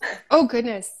 Oh,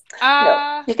 goodness.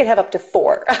 No, you can have up to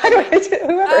 4.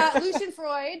 Whoever. Lucian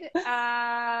Freud,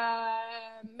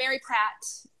 Mary Pratt,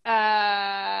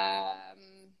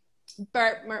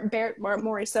 Bert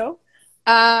Morisot,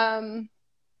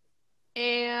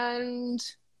 and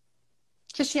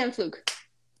Christian Flug.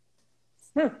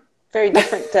 Very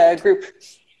different group.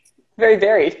 Very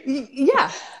varied.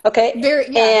 Yeah. Okay. Very,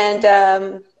 yeah.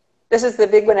 And this is the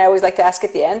big one I always like to ask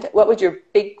at the end. What would your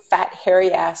big, fat,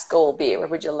 hairy ass goal be? Where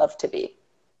would you love to be?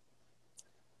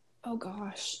 Oh,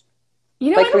 gosh.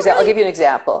 You know, Like, for example, I'll give you an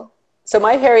example. So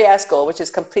my hairy ass goal, which is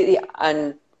completely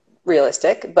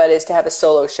unrealistic, but is to have a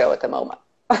solo show at the moment.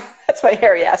 That's my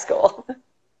hairy ass goal.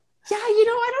 Yeah, you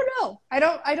know, I don't know.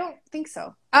 I don't think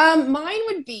so. Mine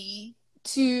would be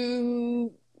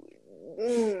to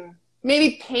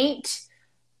maybe paint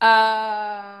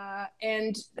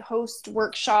and host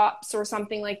workshops or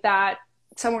something like that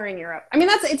somewhere in Europe. I mean,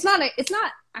 it's not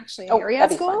actually a hairy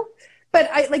ass goal, but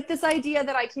I like this idea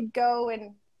that I could go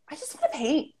and I just want to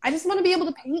paint. I just want to be able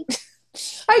to paint.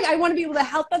 I want to be able to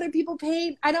help other people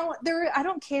paint. I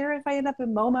don't care if I end up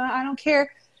in MoMA. I don't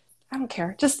care. I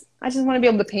just want to be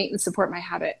able to paint and support my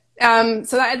habit.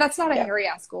 So that's not a hairy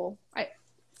ass goal.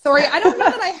 Sorry, I don't know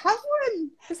that I have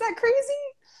one. Is that crazy?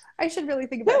 I should really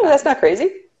think about that. No, that's not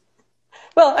crazy.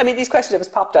 Well, I mean, these questions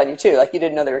have popped on you too. Like you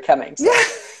didn't know they were coming. So.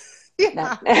 Yeah.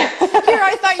 No. Here,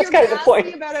 I thought you were going to ask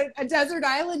me about a desert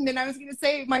island, and I was going to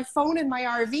say my phone and my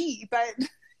RV, but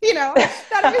you know,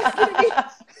 that was going to be.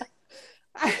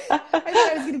 I thought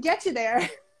I was going to get you there.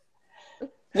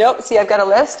 Nope. See, I've got a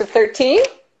list of 13.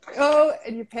 Oh,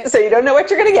 and you picked. So you don't know what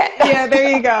you're going to get. Yeah, there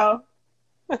you go.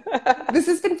 This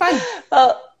has been fun.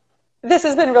 Well, this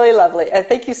has been really lovely.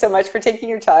 Thank you so much for taking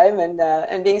your time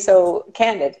and being so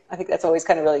candid. I think that's always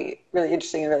kind of really, really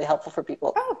interesting and really helpful for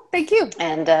people. Oh, thank you.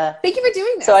 And thank you for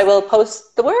doing this. So I will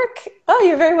post the work. Oh,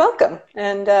 you're very welcome.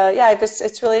 And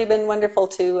it's really been wonderful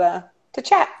to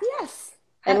chat. Yes.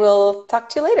 And we'll talk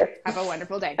to you later. Have a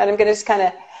wonderful day. And I'm going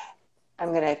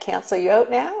to cancel you out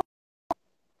now.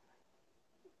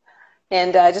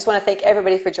 And I just want to thank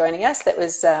everybody for joining us. That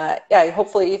was,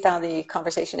 hopefully you found the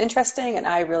conversation interesting, and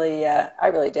I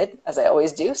really did, as I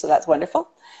always do, so that's wonderful.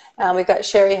 We've got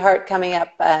Sherry Hart coming up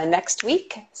next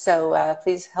week, so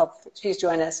please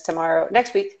join us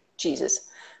next week,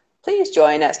 please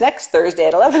join us next Thursday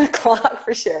at 11 o'clock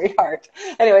for Sherry Hart.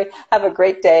 Anyway, have a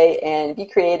great day, and be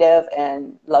creative,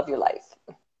 and love your life.